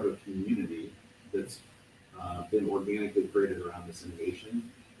a part of a community that's been organically created around this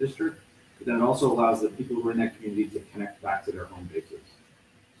innovation district. But then it also allows the people who are in that community to connect back to their home bases.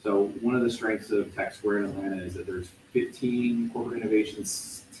 So one of the strengths of Tech Square in Atlanta is that there's 15 corporate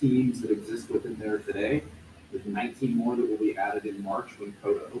innovations teams that exist within there today. There's 19 more that will be added in March when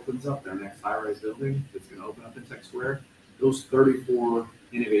CODA opens up, their next high-rise building that's going to open up in Tech Square. Those 34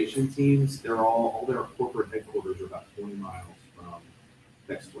 innovation teams, they're all their corporate headquarters are about 20 miles from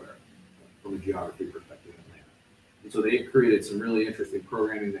Tech Square, from a geography perspective in Atlanta. And so they've created some really interesting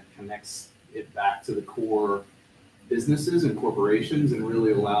programming that connects it back to the core businesses and corporations and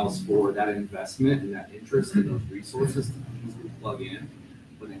really allows for that investment and that interest in those resources to easily plug in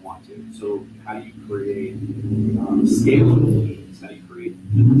when they want to. So how do you create scale of teams? How do you create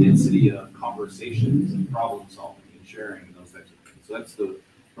the density of conversations and problem solving and sharing and those types of things? So that's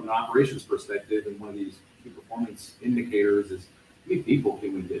from an operations perspective, and one of these key performance indicators is how many people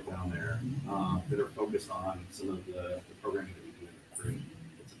can we get down there that are focused on some of the programming that we do in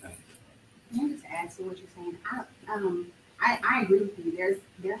the Can I just add to what you're saying? I agree with you.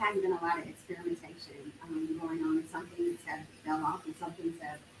 There has been a lot of experimentation going on, and some things have fell off, and some things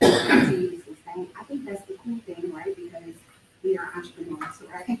have continued to sustain. I think that's the cool thing, right? Because we are entrepreneurs,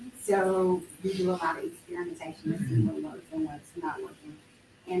 right? So we do a lot of experimentation to see what works and what's not working,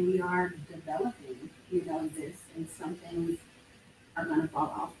 and we are developing, this, and some things are going to fall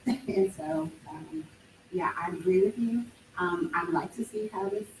off, and so yeah, I agree with you. I'd like to see how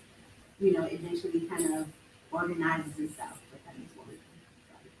this eventually kind of organizes itself. But that is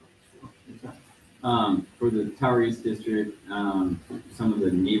one. For the Tower East District, some of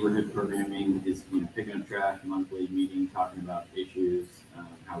the neighborhood programming is picking up track, monthly meeting, talking about issues,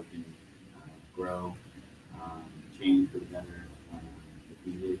 how we can grow, change for the better if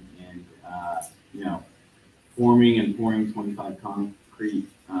needed, and forming and pouring 25 concrete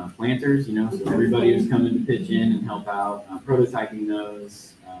planters. So everybody was coming to pitch in and help out, prototyping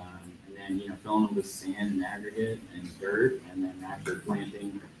those. And filling them with sand and aggregate and dirt, and then actually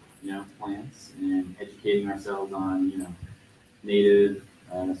planting, plants and educating ourselves on, native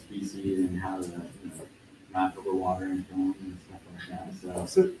species and how to, map over water and film and stuff like that.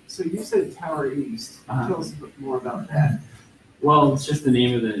 So you said Tower East. Tell us a bit more about that. Well, it's just the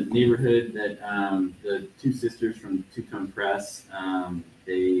name of the neighborhood that the two sisters from Two Tone Press,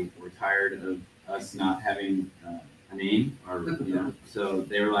 they were tired of us not having a name, or so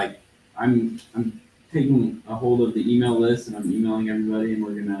they were like, I'm taking a hold of the email list and I'm emailing everybody, and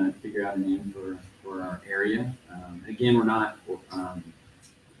we're gonna figure out a name for our area. Again, we're not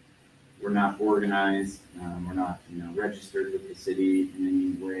organized. We're not registered with the city in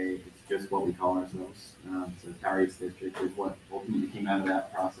any way. It's just what we call ourselves. So Tower East District is what ultimately came out of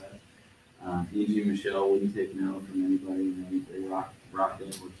that process. Angie and Michelle wouldn't take no from anybody, and they rocked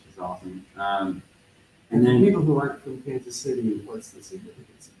it, which is awesome. And then people who aren't from Kansas City, what's the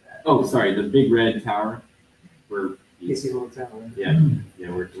significance of that? Oh, sorry, the big red tower. We're east. KC Little Tower. Yeah,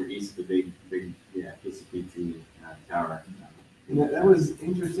 we're east of the big KCPT tower. And that was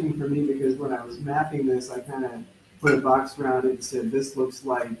interesting for me because when I was mapping this, I kind of put a box around it and said, this looks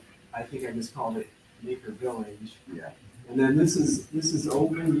like, I think I just called it Maker Village. Yeah. And then this is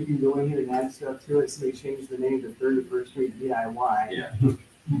open. You can go in here and add stuff to it. So they changed the name to 31st Street DIY. Yeah.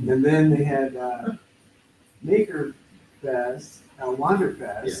 And then they had Maker Fest,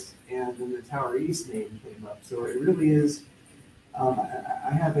 Wanderfest, and then the Tower East name came up. So it really is.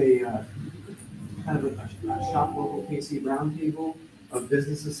 I have a kind of a shop local KC roundtable of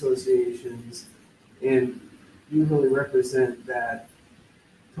business associations, and you really represent that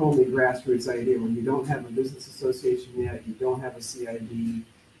totally grassroots idea when you don't have a business association yet, you don't have a CID,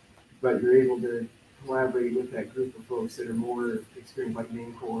 but you're able to collaborate with that group of folks that are more experienced, like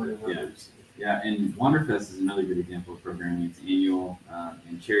Maincore and others. Yeah, and Wanderfest is another good example of programming. It's annual,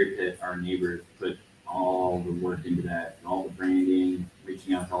 and Cherry Pit, our neighbors, put all the work into that, all the branding,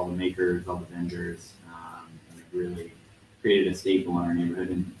 reaching out to all the makers, all the vendors, and it really created a staple in our neighborhood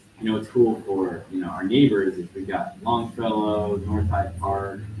and what's cool for, our neighbors is we've got Longfellow, North Hyde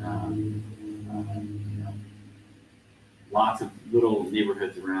Park, lots of little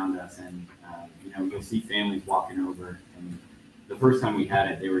neighborhoods around us, and you'll see families walking over, and the first time we had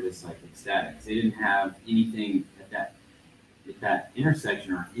it, they were just like ecstatic. They didn't have anything at that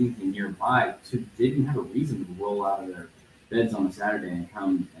intersection or anything nearby, so they didn't have a reason to roll out of their beds on a Saturday and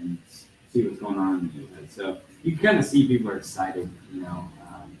come and see what's going on in the neighborhood. So you can kind of see people are excited, for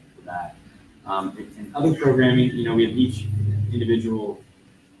that. And other programming, we have each individual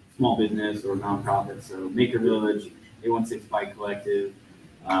small business or nonprofit. So Maker Village, A16 Bike Collective,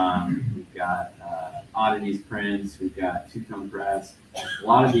 we've got Oddities Prints, we've got Two Tone Press. A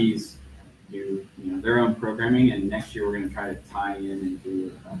lot of these do their own programming, and next year we're going to try to tie in and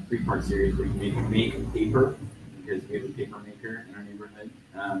do a 3-part series where you make paper, because we have a paper maker in our neighborhood.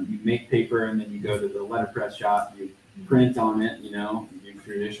 You make paper, and then you go to the letterpress shop, you print on it, you do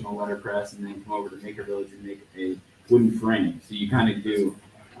traditional letterpress, and then come over to Maker Village and make a wooden frame. So you kind of do,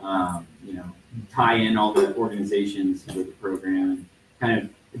 tie in all the organizations with the program, and kind of,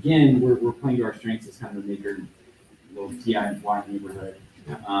 again, we're playing to our strengths as kind of a maker little DIY neighborhood.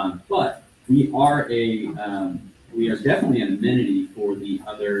 But we are definitely an amenity for the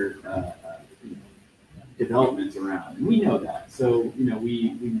other developments around, and we know that. So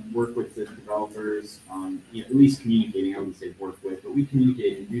we work with the developers on at least communicating. I wouldn't say work with, but we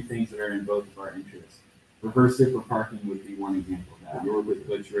communicate and do things that are in both of our interests. Reverse zipper parking would be one example of that. We work with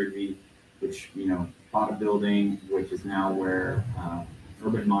Butch Rigby, which bought a building, which is now where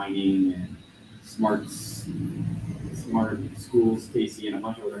urban mining and smart schools, KC, and a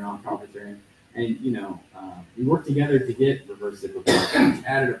bunch of other nonprofits are in. And we worked together to get reverse zipper parking, which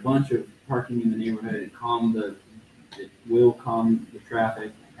added a bunch of parking in the neighborhood and it will calm the traffic.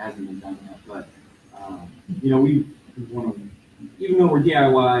 It hasn't been done yet, but we want to, even though we're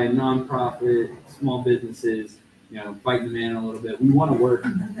DIY, nonprofit, small businesses, fighting the man a little bit. We want to work.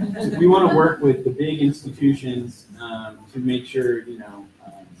 We want to work with the big institutions to make sure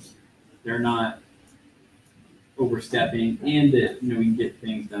they're not overstepping, and that we can get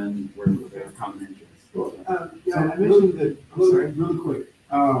things done where they're common interests. I mentioned that really quick.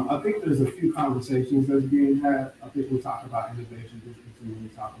 I think there's a few conversations that's being had. I think we'll talk about innovation districts, and we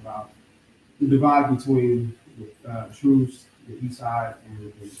talk about the divide between the Truce, the East Side, and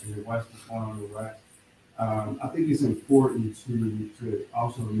the West, what's going on in the West. I think it's important to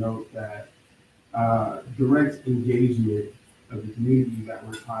also note that direct engagement of the community that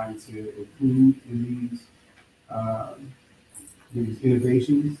we're trying to include in these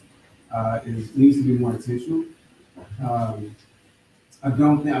innovations needs to be more intentional. I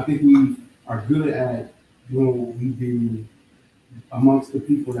think we are good at doing what we do amongst the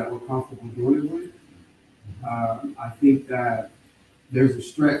people that we're comfortable doing it with. I think that there's a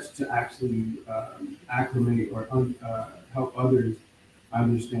stretch to actually acclimate or help others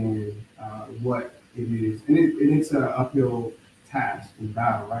understand what it is. And it's an uphill task and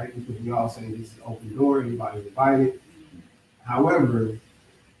battle, right? Because we all say this is open door, anybody's invited. However,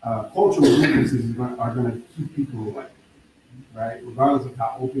 cultural differences are going to keep people away, right? Regardless of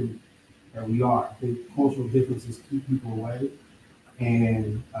how open that we are, I think cultural differences keep people away.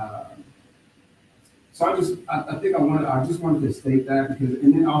 And so I just wanted to state that, because,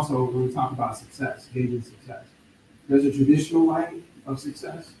 and then also when we talk about success, gauging success, there's a traditional light of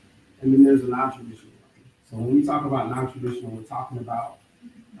success, and then there's a non-traditional light. So when we talk about non-traditional, we're talking about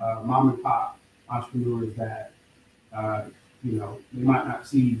mom and pop entrepreneurs that, they might not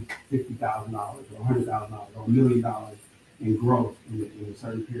see $50,000 or $100,000 or $1 million in growth in a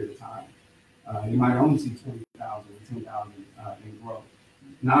certain period of time. They might only see 20,000 or 10,000 in growth.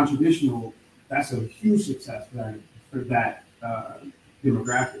 Non-traditional, that's a huge success for that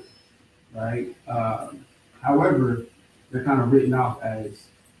demographic, right? However, they're kind of written off as,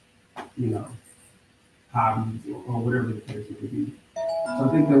 hobbies or whatever the case may be. So I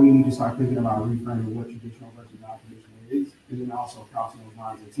think that we need to start thinking about reframing what traditional versus non-traditional is, and then also crossing those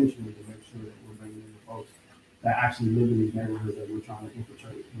lines intentionally to make sure that we're bringing in the folks that actually live in these neighborhoods that we're trying to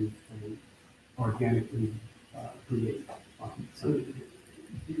infiltrate and organically create. So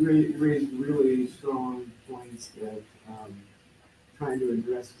you raised really strong points that trying to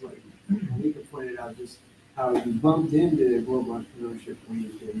address, like Maleika pointed out, just how you bumped into Global Entrepreneurship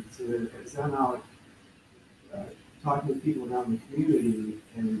Week, and so that somehow talking to people around the community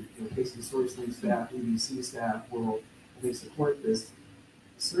and basically sourcing staff, EDC staff will, I think, support this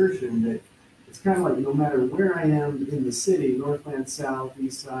assertion that it's kind of like no matter where I am in the city, Northland, South,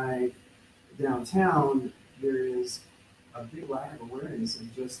 East Side, downtown, there is a big lack of awareness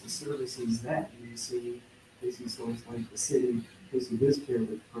of just the services that you see, basically sourced like the city KCStreetcare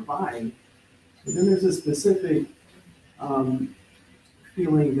would provide. But then there's a specific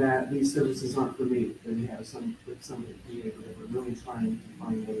feeling that these services aren't for me. That we have some with some of the neighborhood that we're really trying to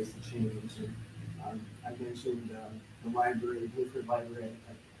find ways to change. And I mentioned the library, Woodford Library.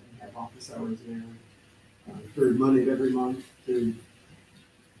 I have office hours there. Third Monday of every month to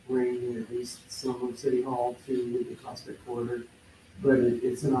bring at least some of City Hall to the prospect corridor. But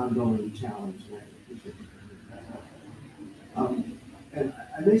it's an ongoing challenge, and I appreciate you. And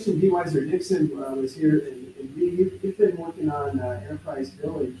I mentioned D. Weiser Dixon was here, and you've been working on Enterprise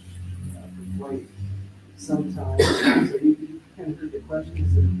Village for quite some time. So you kind of heard the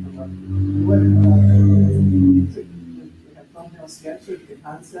questions that come up. What you have thumbnail sketch of the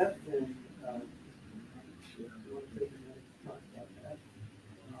concept, and you want to take a minute to talk about that?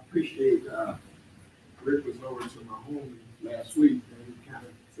 I appreciate Rick was over to my home last week, and he kind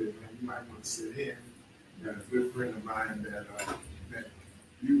of said, "Man, you might want to sit in." Got a good friend of mine that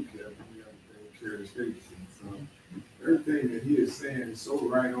you Kevin, carry the station. So everything that he is saying is so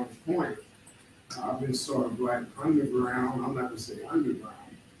right on point. I've been sort of like underground. I'm not going to say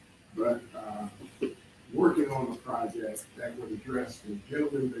underground, but working on a project that would address the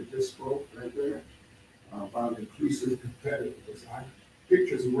gentleman that just spoke right there about inclusive competitive design.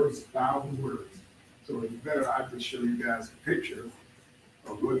 Pictures are worth 1,000 words. So it's better I can show you guys a picture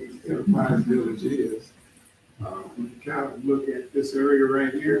of what the Enterprise Village is. We can kind of look at this area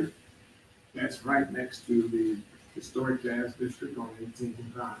right here. That's right next to the historic jazz district on 18th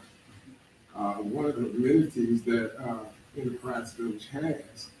and Vine. One of the amenities that Enterprise Village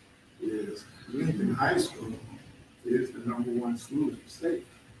has is Lincoln High School is the #1 school in the state.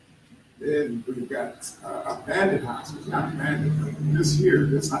 Then we've got abandoned high schools, not abandoned, but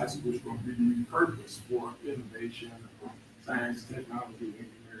this high school is going to be repurposed for innovation, science, technology,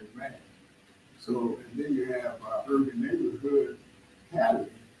 engineering, math. So, and then you have Urban Neighborhood Academy,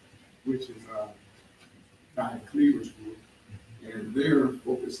 which is down in Cleaver School, and they're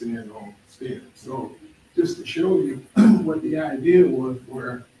focusing in on STEM. So, just to show you what the idea was,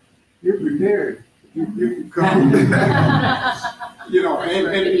 where you're prepared, you can come, you know,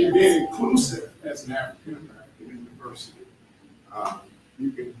 and being inclusive as an African American university.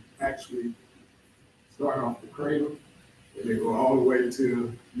 You can actually start off the cradle and then go all the way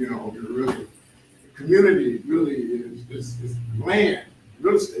to, you know, you're really, the community really is land,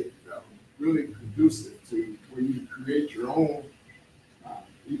 real estate development, really conducive to where you create your own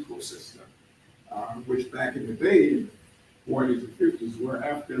ecosystem, which back in the day, in the 40s and 50s, where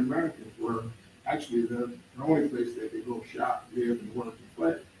African Americans were actually the only place that they go shop, live, and work and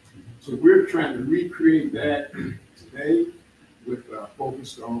play. So we're trying to recreate that today with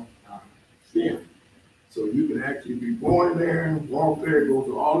focus on STEM. So you can actually be born there, walk there, go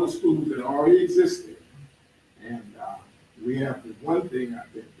to all the schools that already existed. And we have the one thing I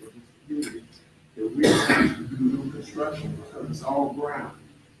think with this community that we actually do new construction because it's all ground.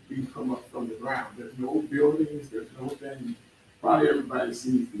 We come up from the ground. There's no buildings, there's no thing. Probably everybody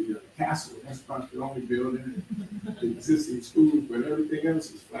sees the castle. That's about the only building, the existing schools, but everything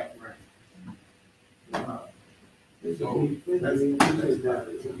else is flat ground. So that's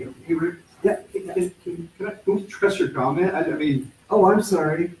Hey, Rick. Yeah. Can I stress your comment? I mean, Oh, I'm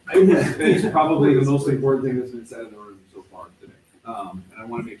sorry. it's probably the most important thing that's been said in the room so far today. And I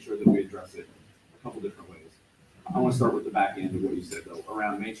want to make sure that we address it a couple different ways. I want to start with the back end of what you said, though,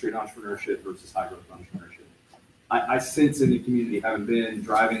 around Main Street entrepreneurship versus high growth entrepreneurship. I sense in the community, having been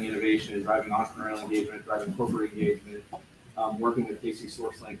driving innovation, driving entrepreneurial engagement, driving corporate engagement, working with KC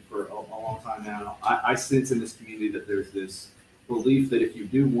SourceLink for a long time now, I sense in this community that there's this belief that if you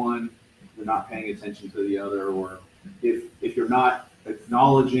do one, you're not paying attention to the other, or if you're not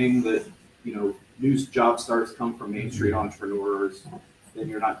acknowledging that, you know, new job starts come from Main Street entrepreneurs, then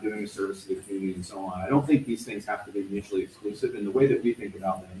you're not doing a service to the community and so on. I don't think these things have to be mutually exclusive. And the way that we think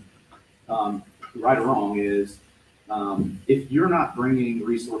about them, right or wrong, is if you're not bringing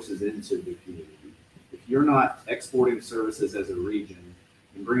resources into the community, if you're not exporting services as a region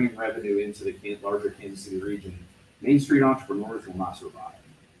and bringing revenue into the larger Kansas City region, Main Street entrepreneurs will not survive.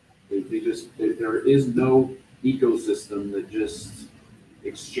 There is no ecosystem that just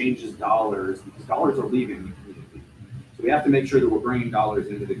exchanges dollars, because dollars are leaving the community. So we have to make sure that we're bringing dollars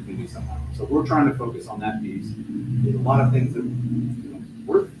into the community somehow. So we're trying to focus on that piece. There's a lot of things that, you know,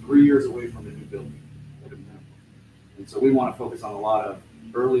 we're 3 years away from a new building. And so we want to focus on a lot of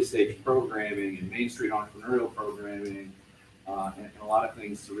early stage programming and Main Street entrepreneurial programming, and a lot of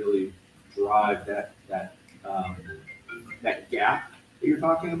things to really drive that gap that you're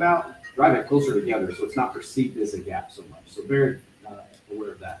talking about, drive it closer together so it's not perceived as a gap so much. So very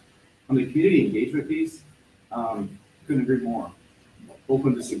aware of that. On the community engagement piece, couldn't agree more.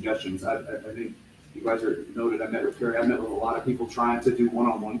 open to suggestions. I think you guys are noted. I met with Terry. I met with a lot of people trying to do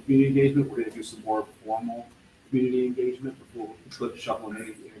one-on-one community engagement. We're going to do some more formal community engagement before we clip shuffling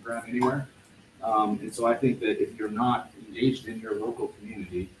any ground anywhere. And so I think that if you're not engaged in your local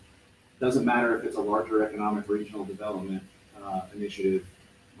community, doesn't matter if it's a larger economic regional development initiative,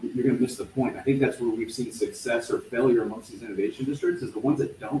 you're going to miss the point. I think that's where we've seen success or failure amongst these innovation districts is the ones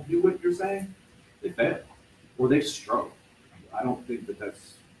that don't do what you're saying, they fail or they struggle. I don't think that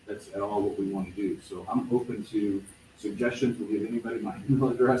that's at all what we want to do. So I'm open to suggestions. We'll give anybody my email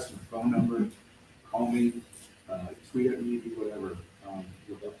address, my phone number, call me, tweet at me, do whatever.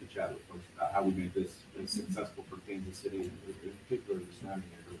 We'd love to chat with folks about how we make this as successful for Kansas City and in particular the surrounding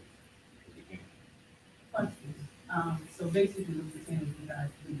area as we can. So basically, what you're saying is you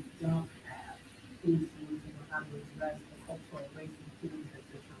guys really don't have any solution on how to address the cultural racial issues that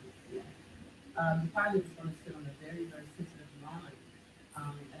you're trying to do. The project is going to sit on a very, very sensitive line.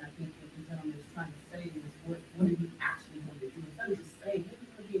 And I think what the gentleman is trying to say is what are you actually going to do? Instead of just saying, hey,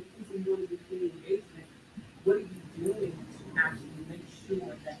 we're going to be increasing your community engagement, what are you doing to actually make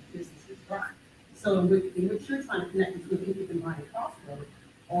sure that business is run? So in which you're trying to connect between Lincoln and Ryan Crossroad,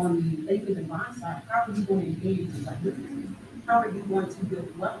 on the Lincoln and Ryan side, how are you going to engage with that business? How are you going to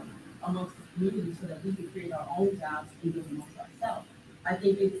build wealth amongst the community so that we can create our own jobs and build amongst ourselves? I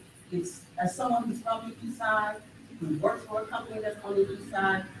think it's as someone who's from the East Side, who works for a company that's on the East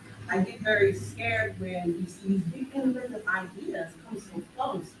Side, I get very scared when you see these big innovative ideas come so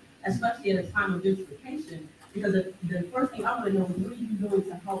close, especially at a time of gentrification, because the first thing I want to know is what are you doing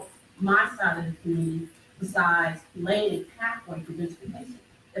to help my side of the community besides laying a pathway for gentrification?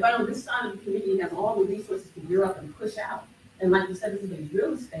 If I know this side of the community has all the resources to gear up and push out, and like you said, this is a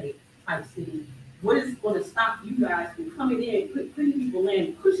real estate type city, what is going to stop you guys from coming in, putting people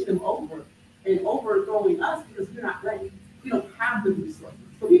in, pushing them over, and overthrowing us because we're not ready? We don't have the resources.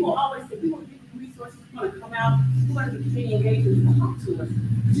 So people always say, we want to get the resources, we're going to come out, we're going to be engaged and talk to us.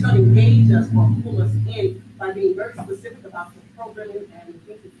 You're going to engage us or pull us in by being very specific about the programming and the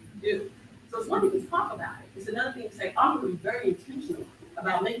things that you do. So it's one thing to talk about it. It's another thing to say, I'm going to be very intentional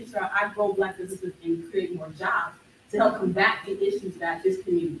about making sure I grow Black businesses and create more jobs to help combat the issues that this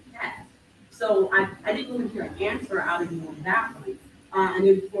community has. So I didn't really hear an answer out of you on that one. And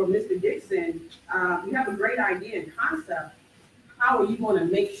then for Mr. Dixon, you have a great idea and concept. How are you going to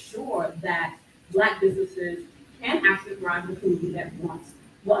make sure that Black businesses can actually thrive in the community that once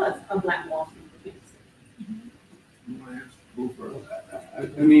was a Black Wall Street for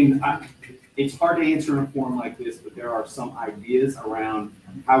I mean, it's hard to answer in a forum like this, but there are some ideas around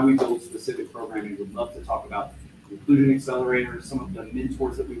how we build specific programming. We'd love to talk about including accelerators, some of the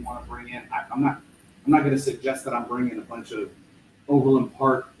mentors that we want to bring in. I'm not going to suggest that I'm bringing a bunch of Overland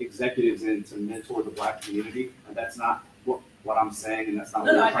Park executives in to mentor the Black community. And that's not what I'm saying, and that's not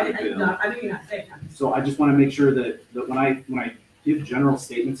what I'm trying to build. I know you're not saying that. So I just want to make sure that when I give general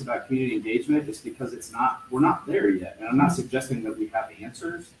statements about community engagement, it's because we're not there yet. And I'm not suggesting that we have the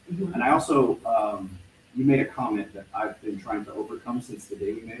answers. Mm-hmm. And I also, you made a comment that I've been trying to overcome since the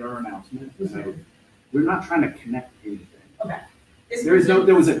day we made our announcement. Mm-hmm. We're not trying to connect anything. Okay. There was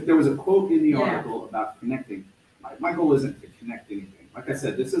a quote in the article about connecting. My goal isn't to connect anything. Like I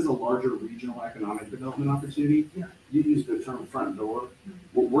said, this is a larger regional economic development opportunity. Yeah. You used the term front door.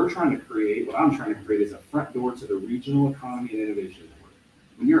 Mm-hmm. What I'm trying to create is a front door to the regional economy and innovation network.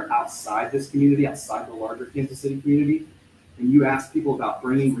 When you're outside this community, outside the larger Kansas City community, and you ask people about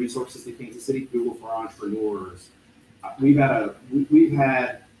bringing resources to Kansas City, Google for entrepreneurs, we've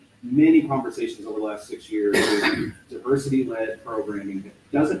had many conversations over the last 6 years with diversity-led programming that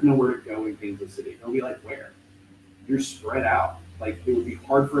doesn't know where to go in Kansas City. They'll be like, where? You're spread out. Like, it would be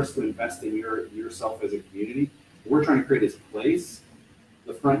hard for us to invest in yourself as a community. What we're trying to create is a place,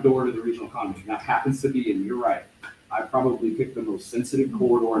 the front door to the regional economy. Now, happens to be, and you're right, I probably picked the most sensitive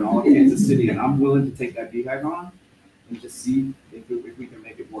corridor in all of Kansas City, and I'm willing to take that BHAG on and just see if we can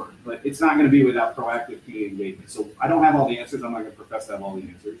make it work. But it's not going to be without proactive community engagement. So I don't have all the answers. I'm not going to profess to have all the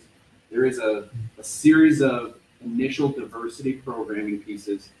answers. There is a series of initial diversity programming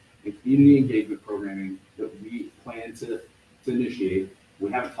pieces and community engagement programming that we plan to initiate.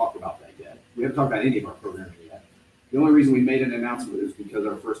 We haven't talked about that yet. We haven't talked about any of our programming yet. The only reason we made an announcement is because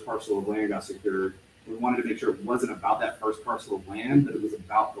our first parcel of land got secured. We wanted to make sure it wasn't about that first parcel of land, but it was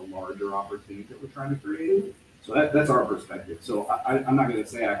about the larger opportunity that we're trying to create. So that's our perspective. So I'm not going to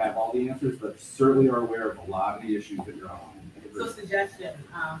say I have all the answers, but certainly are aware of a lot of the issues that you're on. So suggestion,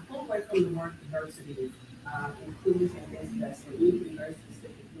 pull away from the word diversity, inclusion, and investment. You can be very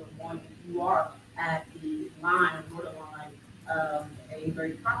specific. You are at the borderline of a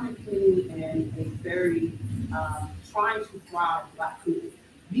very prominent community and a very trying to thrive Black community.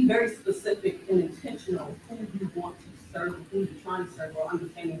 Be very specific and intentional who you want to serve, and who you're trying to serve, or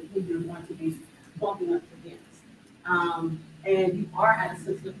understanding who you're going to be bumping up against. And you are at a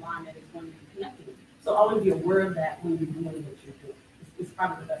sensitive line that is going to be connected. So always be aware of that when you're doing what you're doing. It's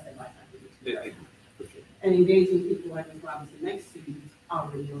probably the best advice I can give. Yeah. And engaging people like Ms. Robinson next to you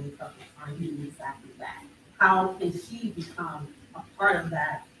already doing the stuff are doing exactly that. How can she become a part of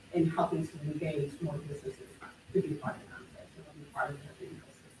that in helping to engage more businesses to be part of the conversation, or be part of the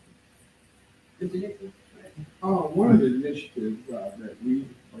ecosystem? One of the initiatives that we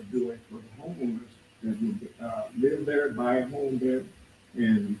are doing for the homeowners that will live there, buy a home there,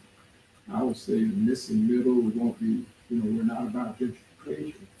 and I would say missing middle, we won't be, we're not about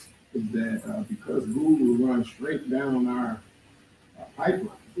gentrification, is that because Google runs straight down our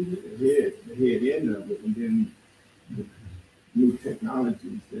pipeline, the head end of it, and then the new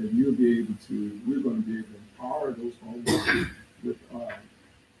technologies that we're going to be able to empower those homeowners with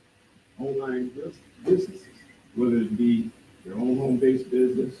online businesses, whether it be their own home-based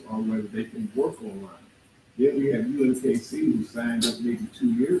business or whether they can work online. Then we have UNKC, who signed up maybe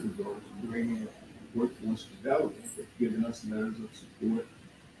 2 years ago to bring in workforce development. They've given us letters of support.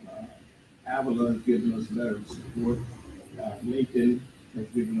 Avila has given us letters of support. Lincoln has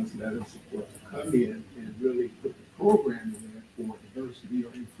given us letters of support to come in and really put the program in there for diversity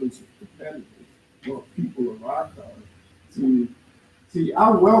or inclusive competitors, or people of our color. To see, I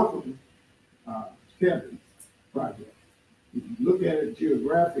welcome Kevin's project. If you look at it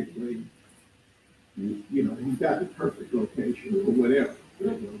geographically, he's got the perfect location for whatever.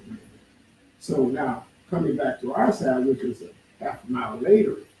 So now, coming back to our side, which is a half a mile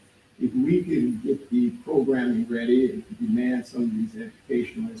later, if we can get the programming ready and demand some of these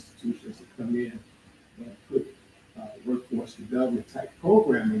educational institutions to come in and put workforce development type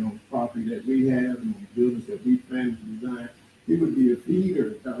programming on the property that we have and the buildings that we plan to design, it would be a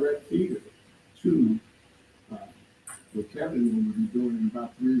direct feeder to what Kevin will be doing in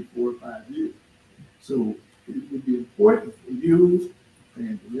about 3, 4, 5 years. So it would be important for you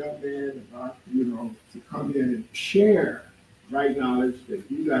and the young man to come in and share right knowledge that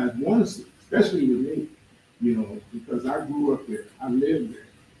you guys want to see, especially with me, because I grew up there, I lived there,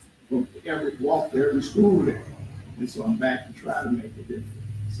 walked to every school there, and so I'm back to try to make a difference.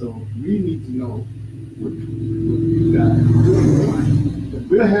 So we need to know what you guys are doing. But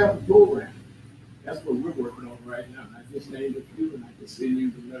we'll have a program. That's what we're working on right now. I just named a few, and I can send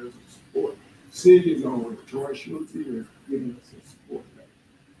you the letters of support. City is on with Troy Schultz is giving us some support there.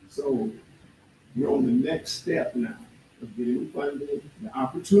 So we're on the next step now of getting funding. The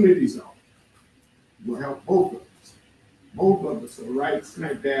opportunities are will help both of us. Both of us are right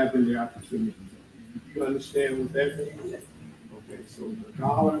smack dab in the opportunity zone. You understand what that means? Okay, so the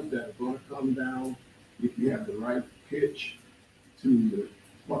dollars that are going to come down, if you have the right pitch to the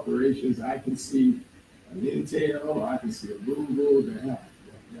corporations, I can see an Intel, I can see a Google, that have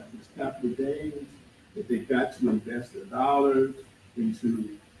this capital gains, that they got to invest their dollars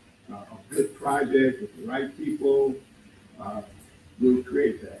into a good project with the right people, will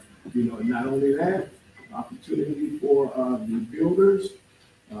create that. And not only that, opportunity for the builders,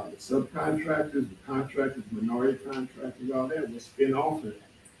 the subcontractors, the contractors, minority contractors, all that will spin off of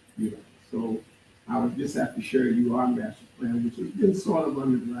that. So I would just have to share you our master plan, which has been sort of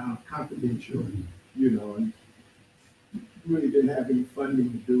underground, confidential, and really didn't have any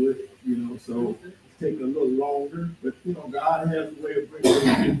funding to do it, so it's taking a little longer, but God has a way of bringing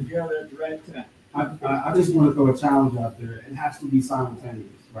everything together at the right time. I just want to throw a challenge out there. It has to be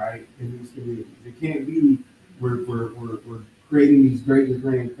simultaneous, right? In these communities, it can't be we're creating these great and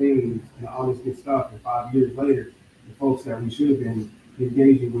grand things and all this good stuff, and 5 years later, the folks that we should have been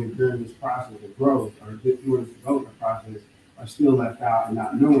engaging with during this process of growth or during this development process are still left out and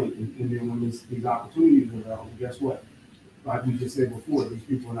not knowing. And then when these opportunities are available, guess what? Like we just said before, these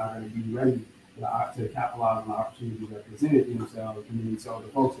people are not going to be ready to capitalize on the opportunities that presented themselves. And so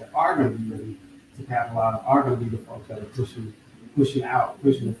the folks that are going to be ready to capitalize are going to be the folks that are pushing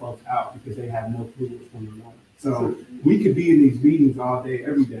the folks out because they have no clue what's going on. So we could be in these meetings all day,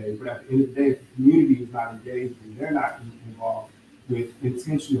 every day, but at the end of the day, if the community is not engaged and they're not involved with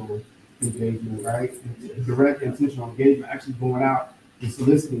intentional engagement, right? Direct intentional engagement, actually going out and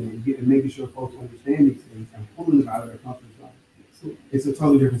soliciting and making sure folks understand these things and pulling them out of their comfort zone. It's a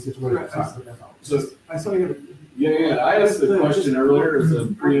totally different situation. So I saw you. Yeah. I asked the question earlier as a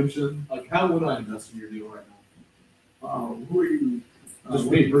preemption. Like, how would I invest in your deal right now? Who are you?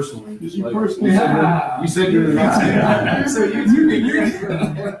 Just me personally. Just you personally. You said you're the next. So you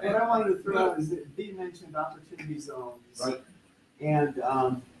what I wanted to throw out is that he mentioned opportunity zones. Right. And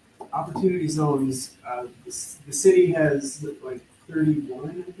opportunity zones, the city has like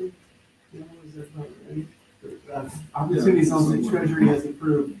 31, I think. Is that about right? Opportunity zones that Treasury has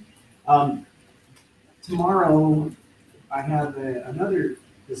approved. Tomorrow, I have another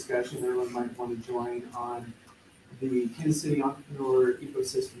discussion everyone might want to join on the Kansas City Entrepreneur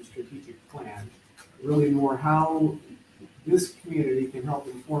Ecosystem Strategic Plan. Really more how this community can help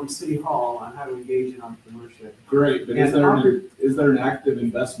inform City Hall on how to engage in entrepreneurship. Great, but is there an active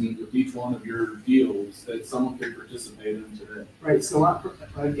investment with each one of your deals that someone could participate in today? Right, so what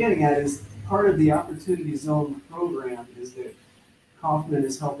I'm getting at is part of the Opportunity Zone program is that Kaufman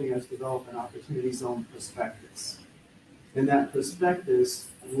is helping us develop an Opportunity Zone prospectus. And that prospectus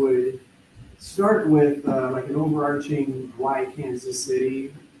would start with like an overarching why Kansas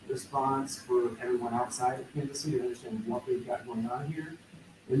City response for everyone outside of Kansas City to understand what we've got going on here.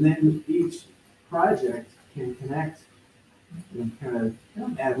 And then each project can connect and kind of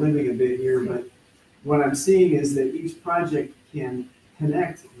ad-libbing a bit here, but what I'm seeing is that each project can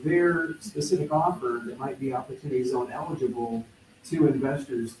connect their specific offer that might be Opportunity Zone eligible to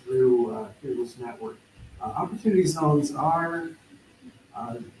investors through this network. Opportunity zones are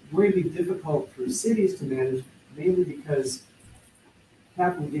going to be difficult for cities to manage, mainly because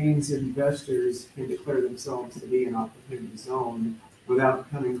capital gains investors can declare themselves to be an opportunity zone without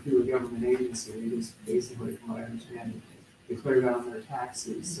coming through a government agency. They just basically, from what I understand, declare that on their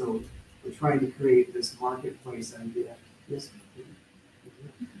taxes. So we're trying to create this marketplace idea. Yes?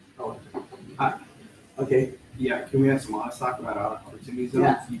 Oh, okay. Yeah, can we have some honest talk about opportunity zones?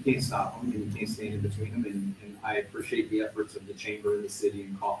 Yeah. You can't stop them and you can't stand in between them. And I appreciate the efforts of the chamber and the city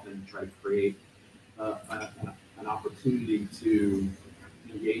and Kaufman to try to create an opportunity to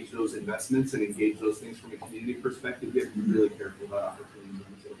engage those investments and engage those things from a community perspective. You have to be really careful about opportunity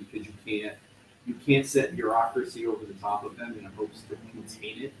zones because you can't set bureaucracy over the top of them in hopes to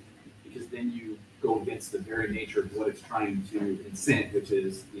contain it, because then you go against the very nature of what it's trying to incent, which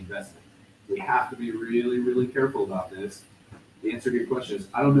is the investment. We have to be really, really careful about this. The answer to your question is,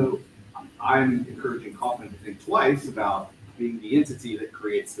 I don't know. I'm encouraging Kaufman to think twice about being the entity that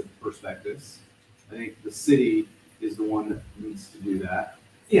creates the prospectus. I think the city is the one that needs to do that.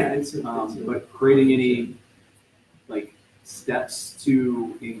 Yeah, but creating any like steps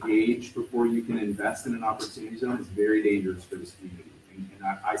to engage before you can invest in an opportunity zone is very dangerous for this community. And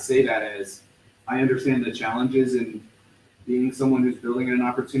I say that as I understand the challenges in being someone who's building in an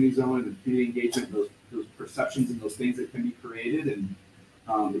opportunity zone and the community engagement, those perceptions and those things that can be created. And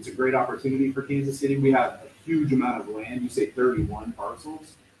it's a great opportunity for Kansas City. We have a huge amount of land. You say 31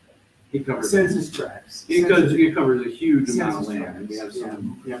 parcels. It covers census tracts. It covers a huge amount of land. And we have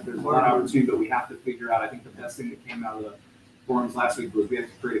some, there's a lot of opportunity, but we have to figure out, I think the best thing that came out of the forums last week was we have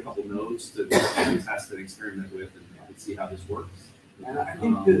to create a couple nodes to test and experiment with and see how this works. And I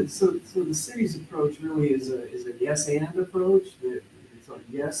think so the city's approach really is a yes and approach. That it's like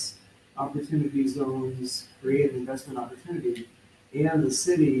yes, opportunity zones create an investment opportunity, and the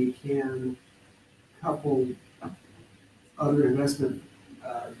city can couple other investment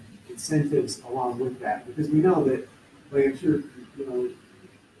incentives along with that, because we know that, like I'm sure the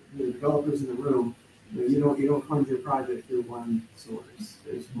developers in the room, you don't fund your project through one source.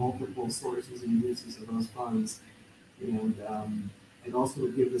 There's multiple sources and uses of those funds, and also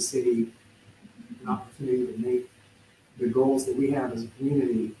to give the city an opportunity to make the goals that we have as a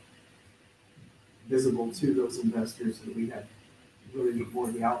community visible to those investors, so that we have really more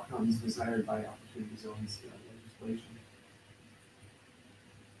of the outcomes desired by opportunity zones legislation.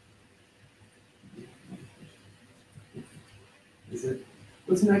 Is it?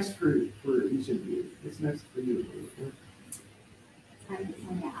 What's next for each of you? What's next for you?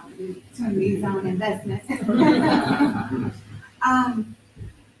 Opportunity zone investment.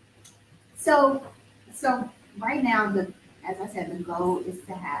 So right now, as I said, the goal is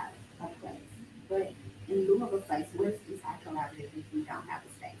to have a place. But in lieu of a place, where's Eastside Collaborative if we don't have a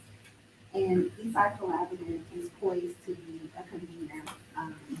space? And Eastside Collaborative is poised to be a convener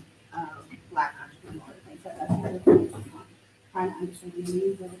of Black entrepreneurs. So that's one of the things I'm trying to understand the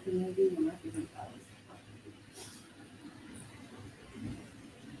needs of the community and represent those.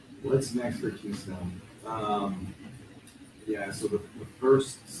 What's next for Keystone? So the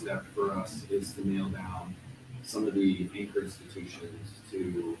first step for us is to nail down some of the anchor institutions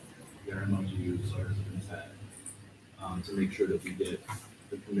to their MOUs, letters of intent, to make sure that we get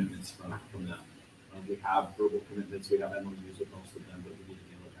the commitments from them. We have verbal commitments, we have MOUs with most of them, but we need to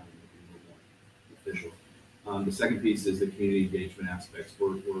nail it down and make it a little more official. The second piece is the community engagement aspects.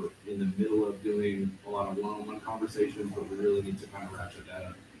 We're in the middle of doing a lot of one-on-one conversations, but we really need to kind of ratchet that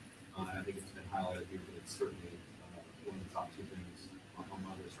up. And I think it's been highlighted here, but it's certainly one of the top two things on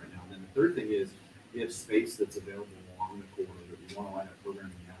my list right now. Third thing is, we have space that's available along the corridor that we want to line up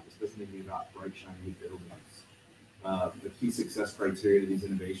programming now. This doesn't need to be about bright, shiny buildings. The key success criteria of these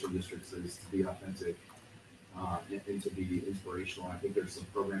innovation districts is to be authentic and to be inspirational. I think there's some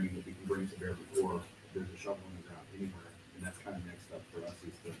programming that we can bring to bear before there's a shovel in the ground anywhere. And that's kind of next up for us,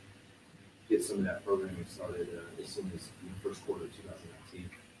 is to get some of that programming started as soon as the first quarter of 2019.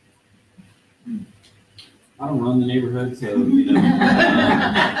 I don't run the neighborhood, so the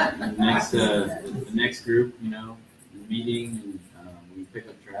next group, meeting, and we pick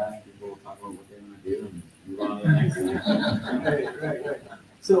up trash. People will talk about what they want to do and move on to the next thing. Right.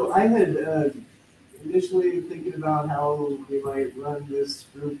 So I had initially thinking about how we might run this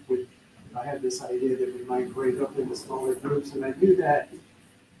group. I had this idea that we might break up into smaller groups, and I do that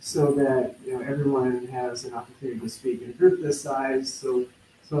so that everyone has an opportunity to speak in a group this size. So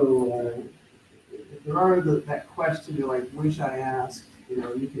if there are that question you wish I asked, you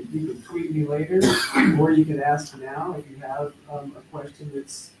can tweet me later, or you can ask now if you have a question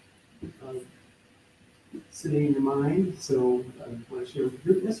that's sitting in your mind. So I want to share with the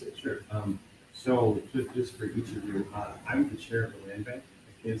group. Yes, sir. Sure. So just for each of you, I'm the chair of the land bank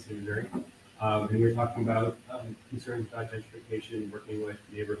at Kansas City, Missouri. And we're talking about concerns about gentrification, working with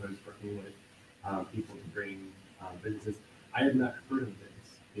neighborhoods, working with people to bring businesses. I had not heard of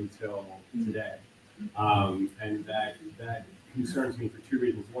this until today. And that concerns me for two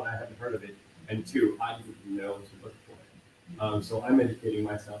reasons. One, I haven't heard of it. And two, I didn't know to look for it. So I'm educating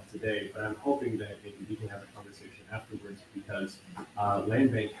myself today, but I'm hoping that maybe we can have a conversation afterwards, because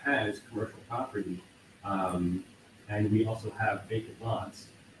Land Bank has commercial property, and we also have vacant lots.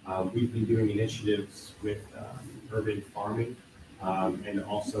 We've been doing initiatives with urban farming, and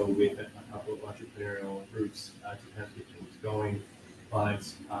also with a couple of entrepreneurial groups to kind of get things going. But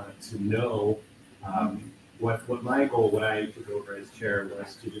to know what my goal, what I took over as chair,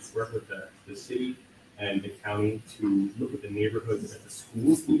 was to just work with the city and the county to look at the neighborhoods that the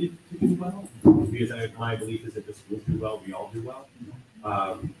schools needed to do well. Because my belief is that the schools do well, we all do well.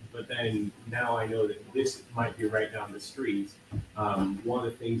 But then now I know that this might be right down the street. One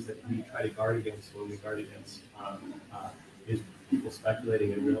of the things that we try to guard against when we guard against is people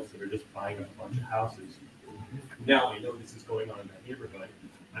speculating in real estate or just buying up a bunch of houses. Now I know this is going on in that neighborhood.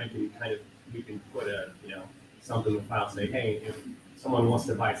 We can put something in the file, say, hey, if someone wants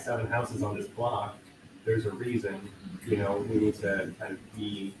to buy 7 houses on this block, there's a reason, we need to kind of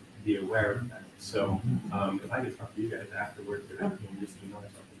be aware of that. So if I could talk to you guys afterwards, or just email or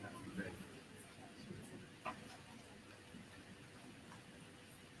something, that would be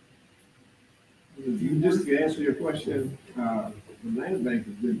great. You just to answer your question, the land bank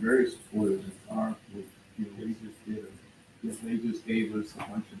has been very supportive they just gave us a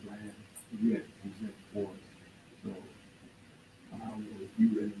bunch of land we had to present for us. So I don't know if you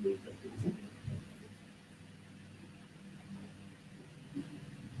ready to look at this.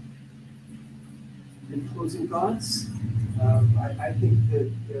 Any closing thoughts? I think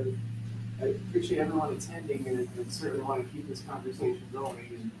that I appreciate everyone attending, and certainly want to keep this conversation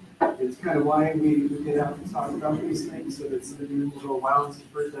going. And it's kind of why we get out and talk about these things, so that some of you will go, wow, this is the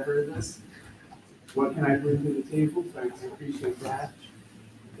first I heard of this. What can I bring to the table? So I appreciate that.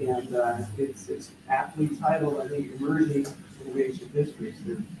 And it's aptly titled, I think, Emerging Innovation Districts.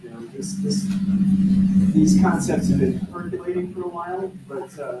 These concepts have been percolating for a while,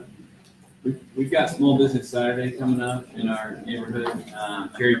 but we've got Small Business Saturday coming up in our neighborhood.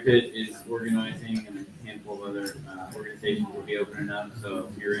 Cherry Pit is organizing, and a handful of other organizations will be opening up. So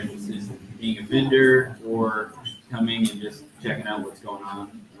if you're interested in being a vendor or coming and just checking out what's going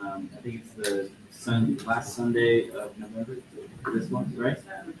on, I think it's the last Sunday of November this month, right?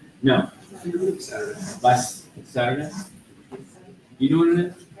 No. Last Saturday? You know what it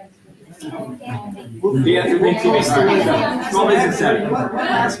is? Yeah, Small Business Saturday. One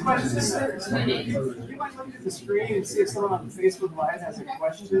last question. You might look at the screen and see if someone on Facebook Live has a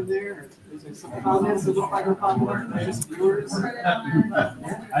question there. Or is there some comments that look like a comment? They're just viewers.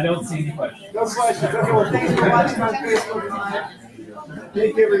 I don't see any questions. No questions. Okay, well, thanks for watching on Facebook Live.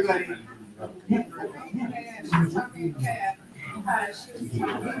 Thank you, everybody.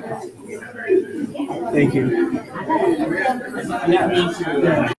 Thank you. Yeah, me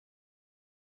too.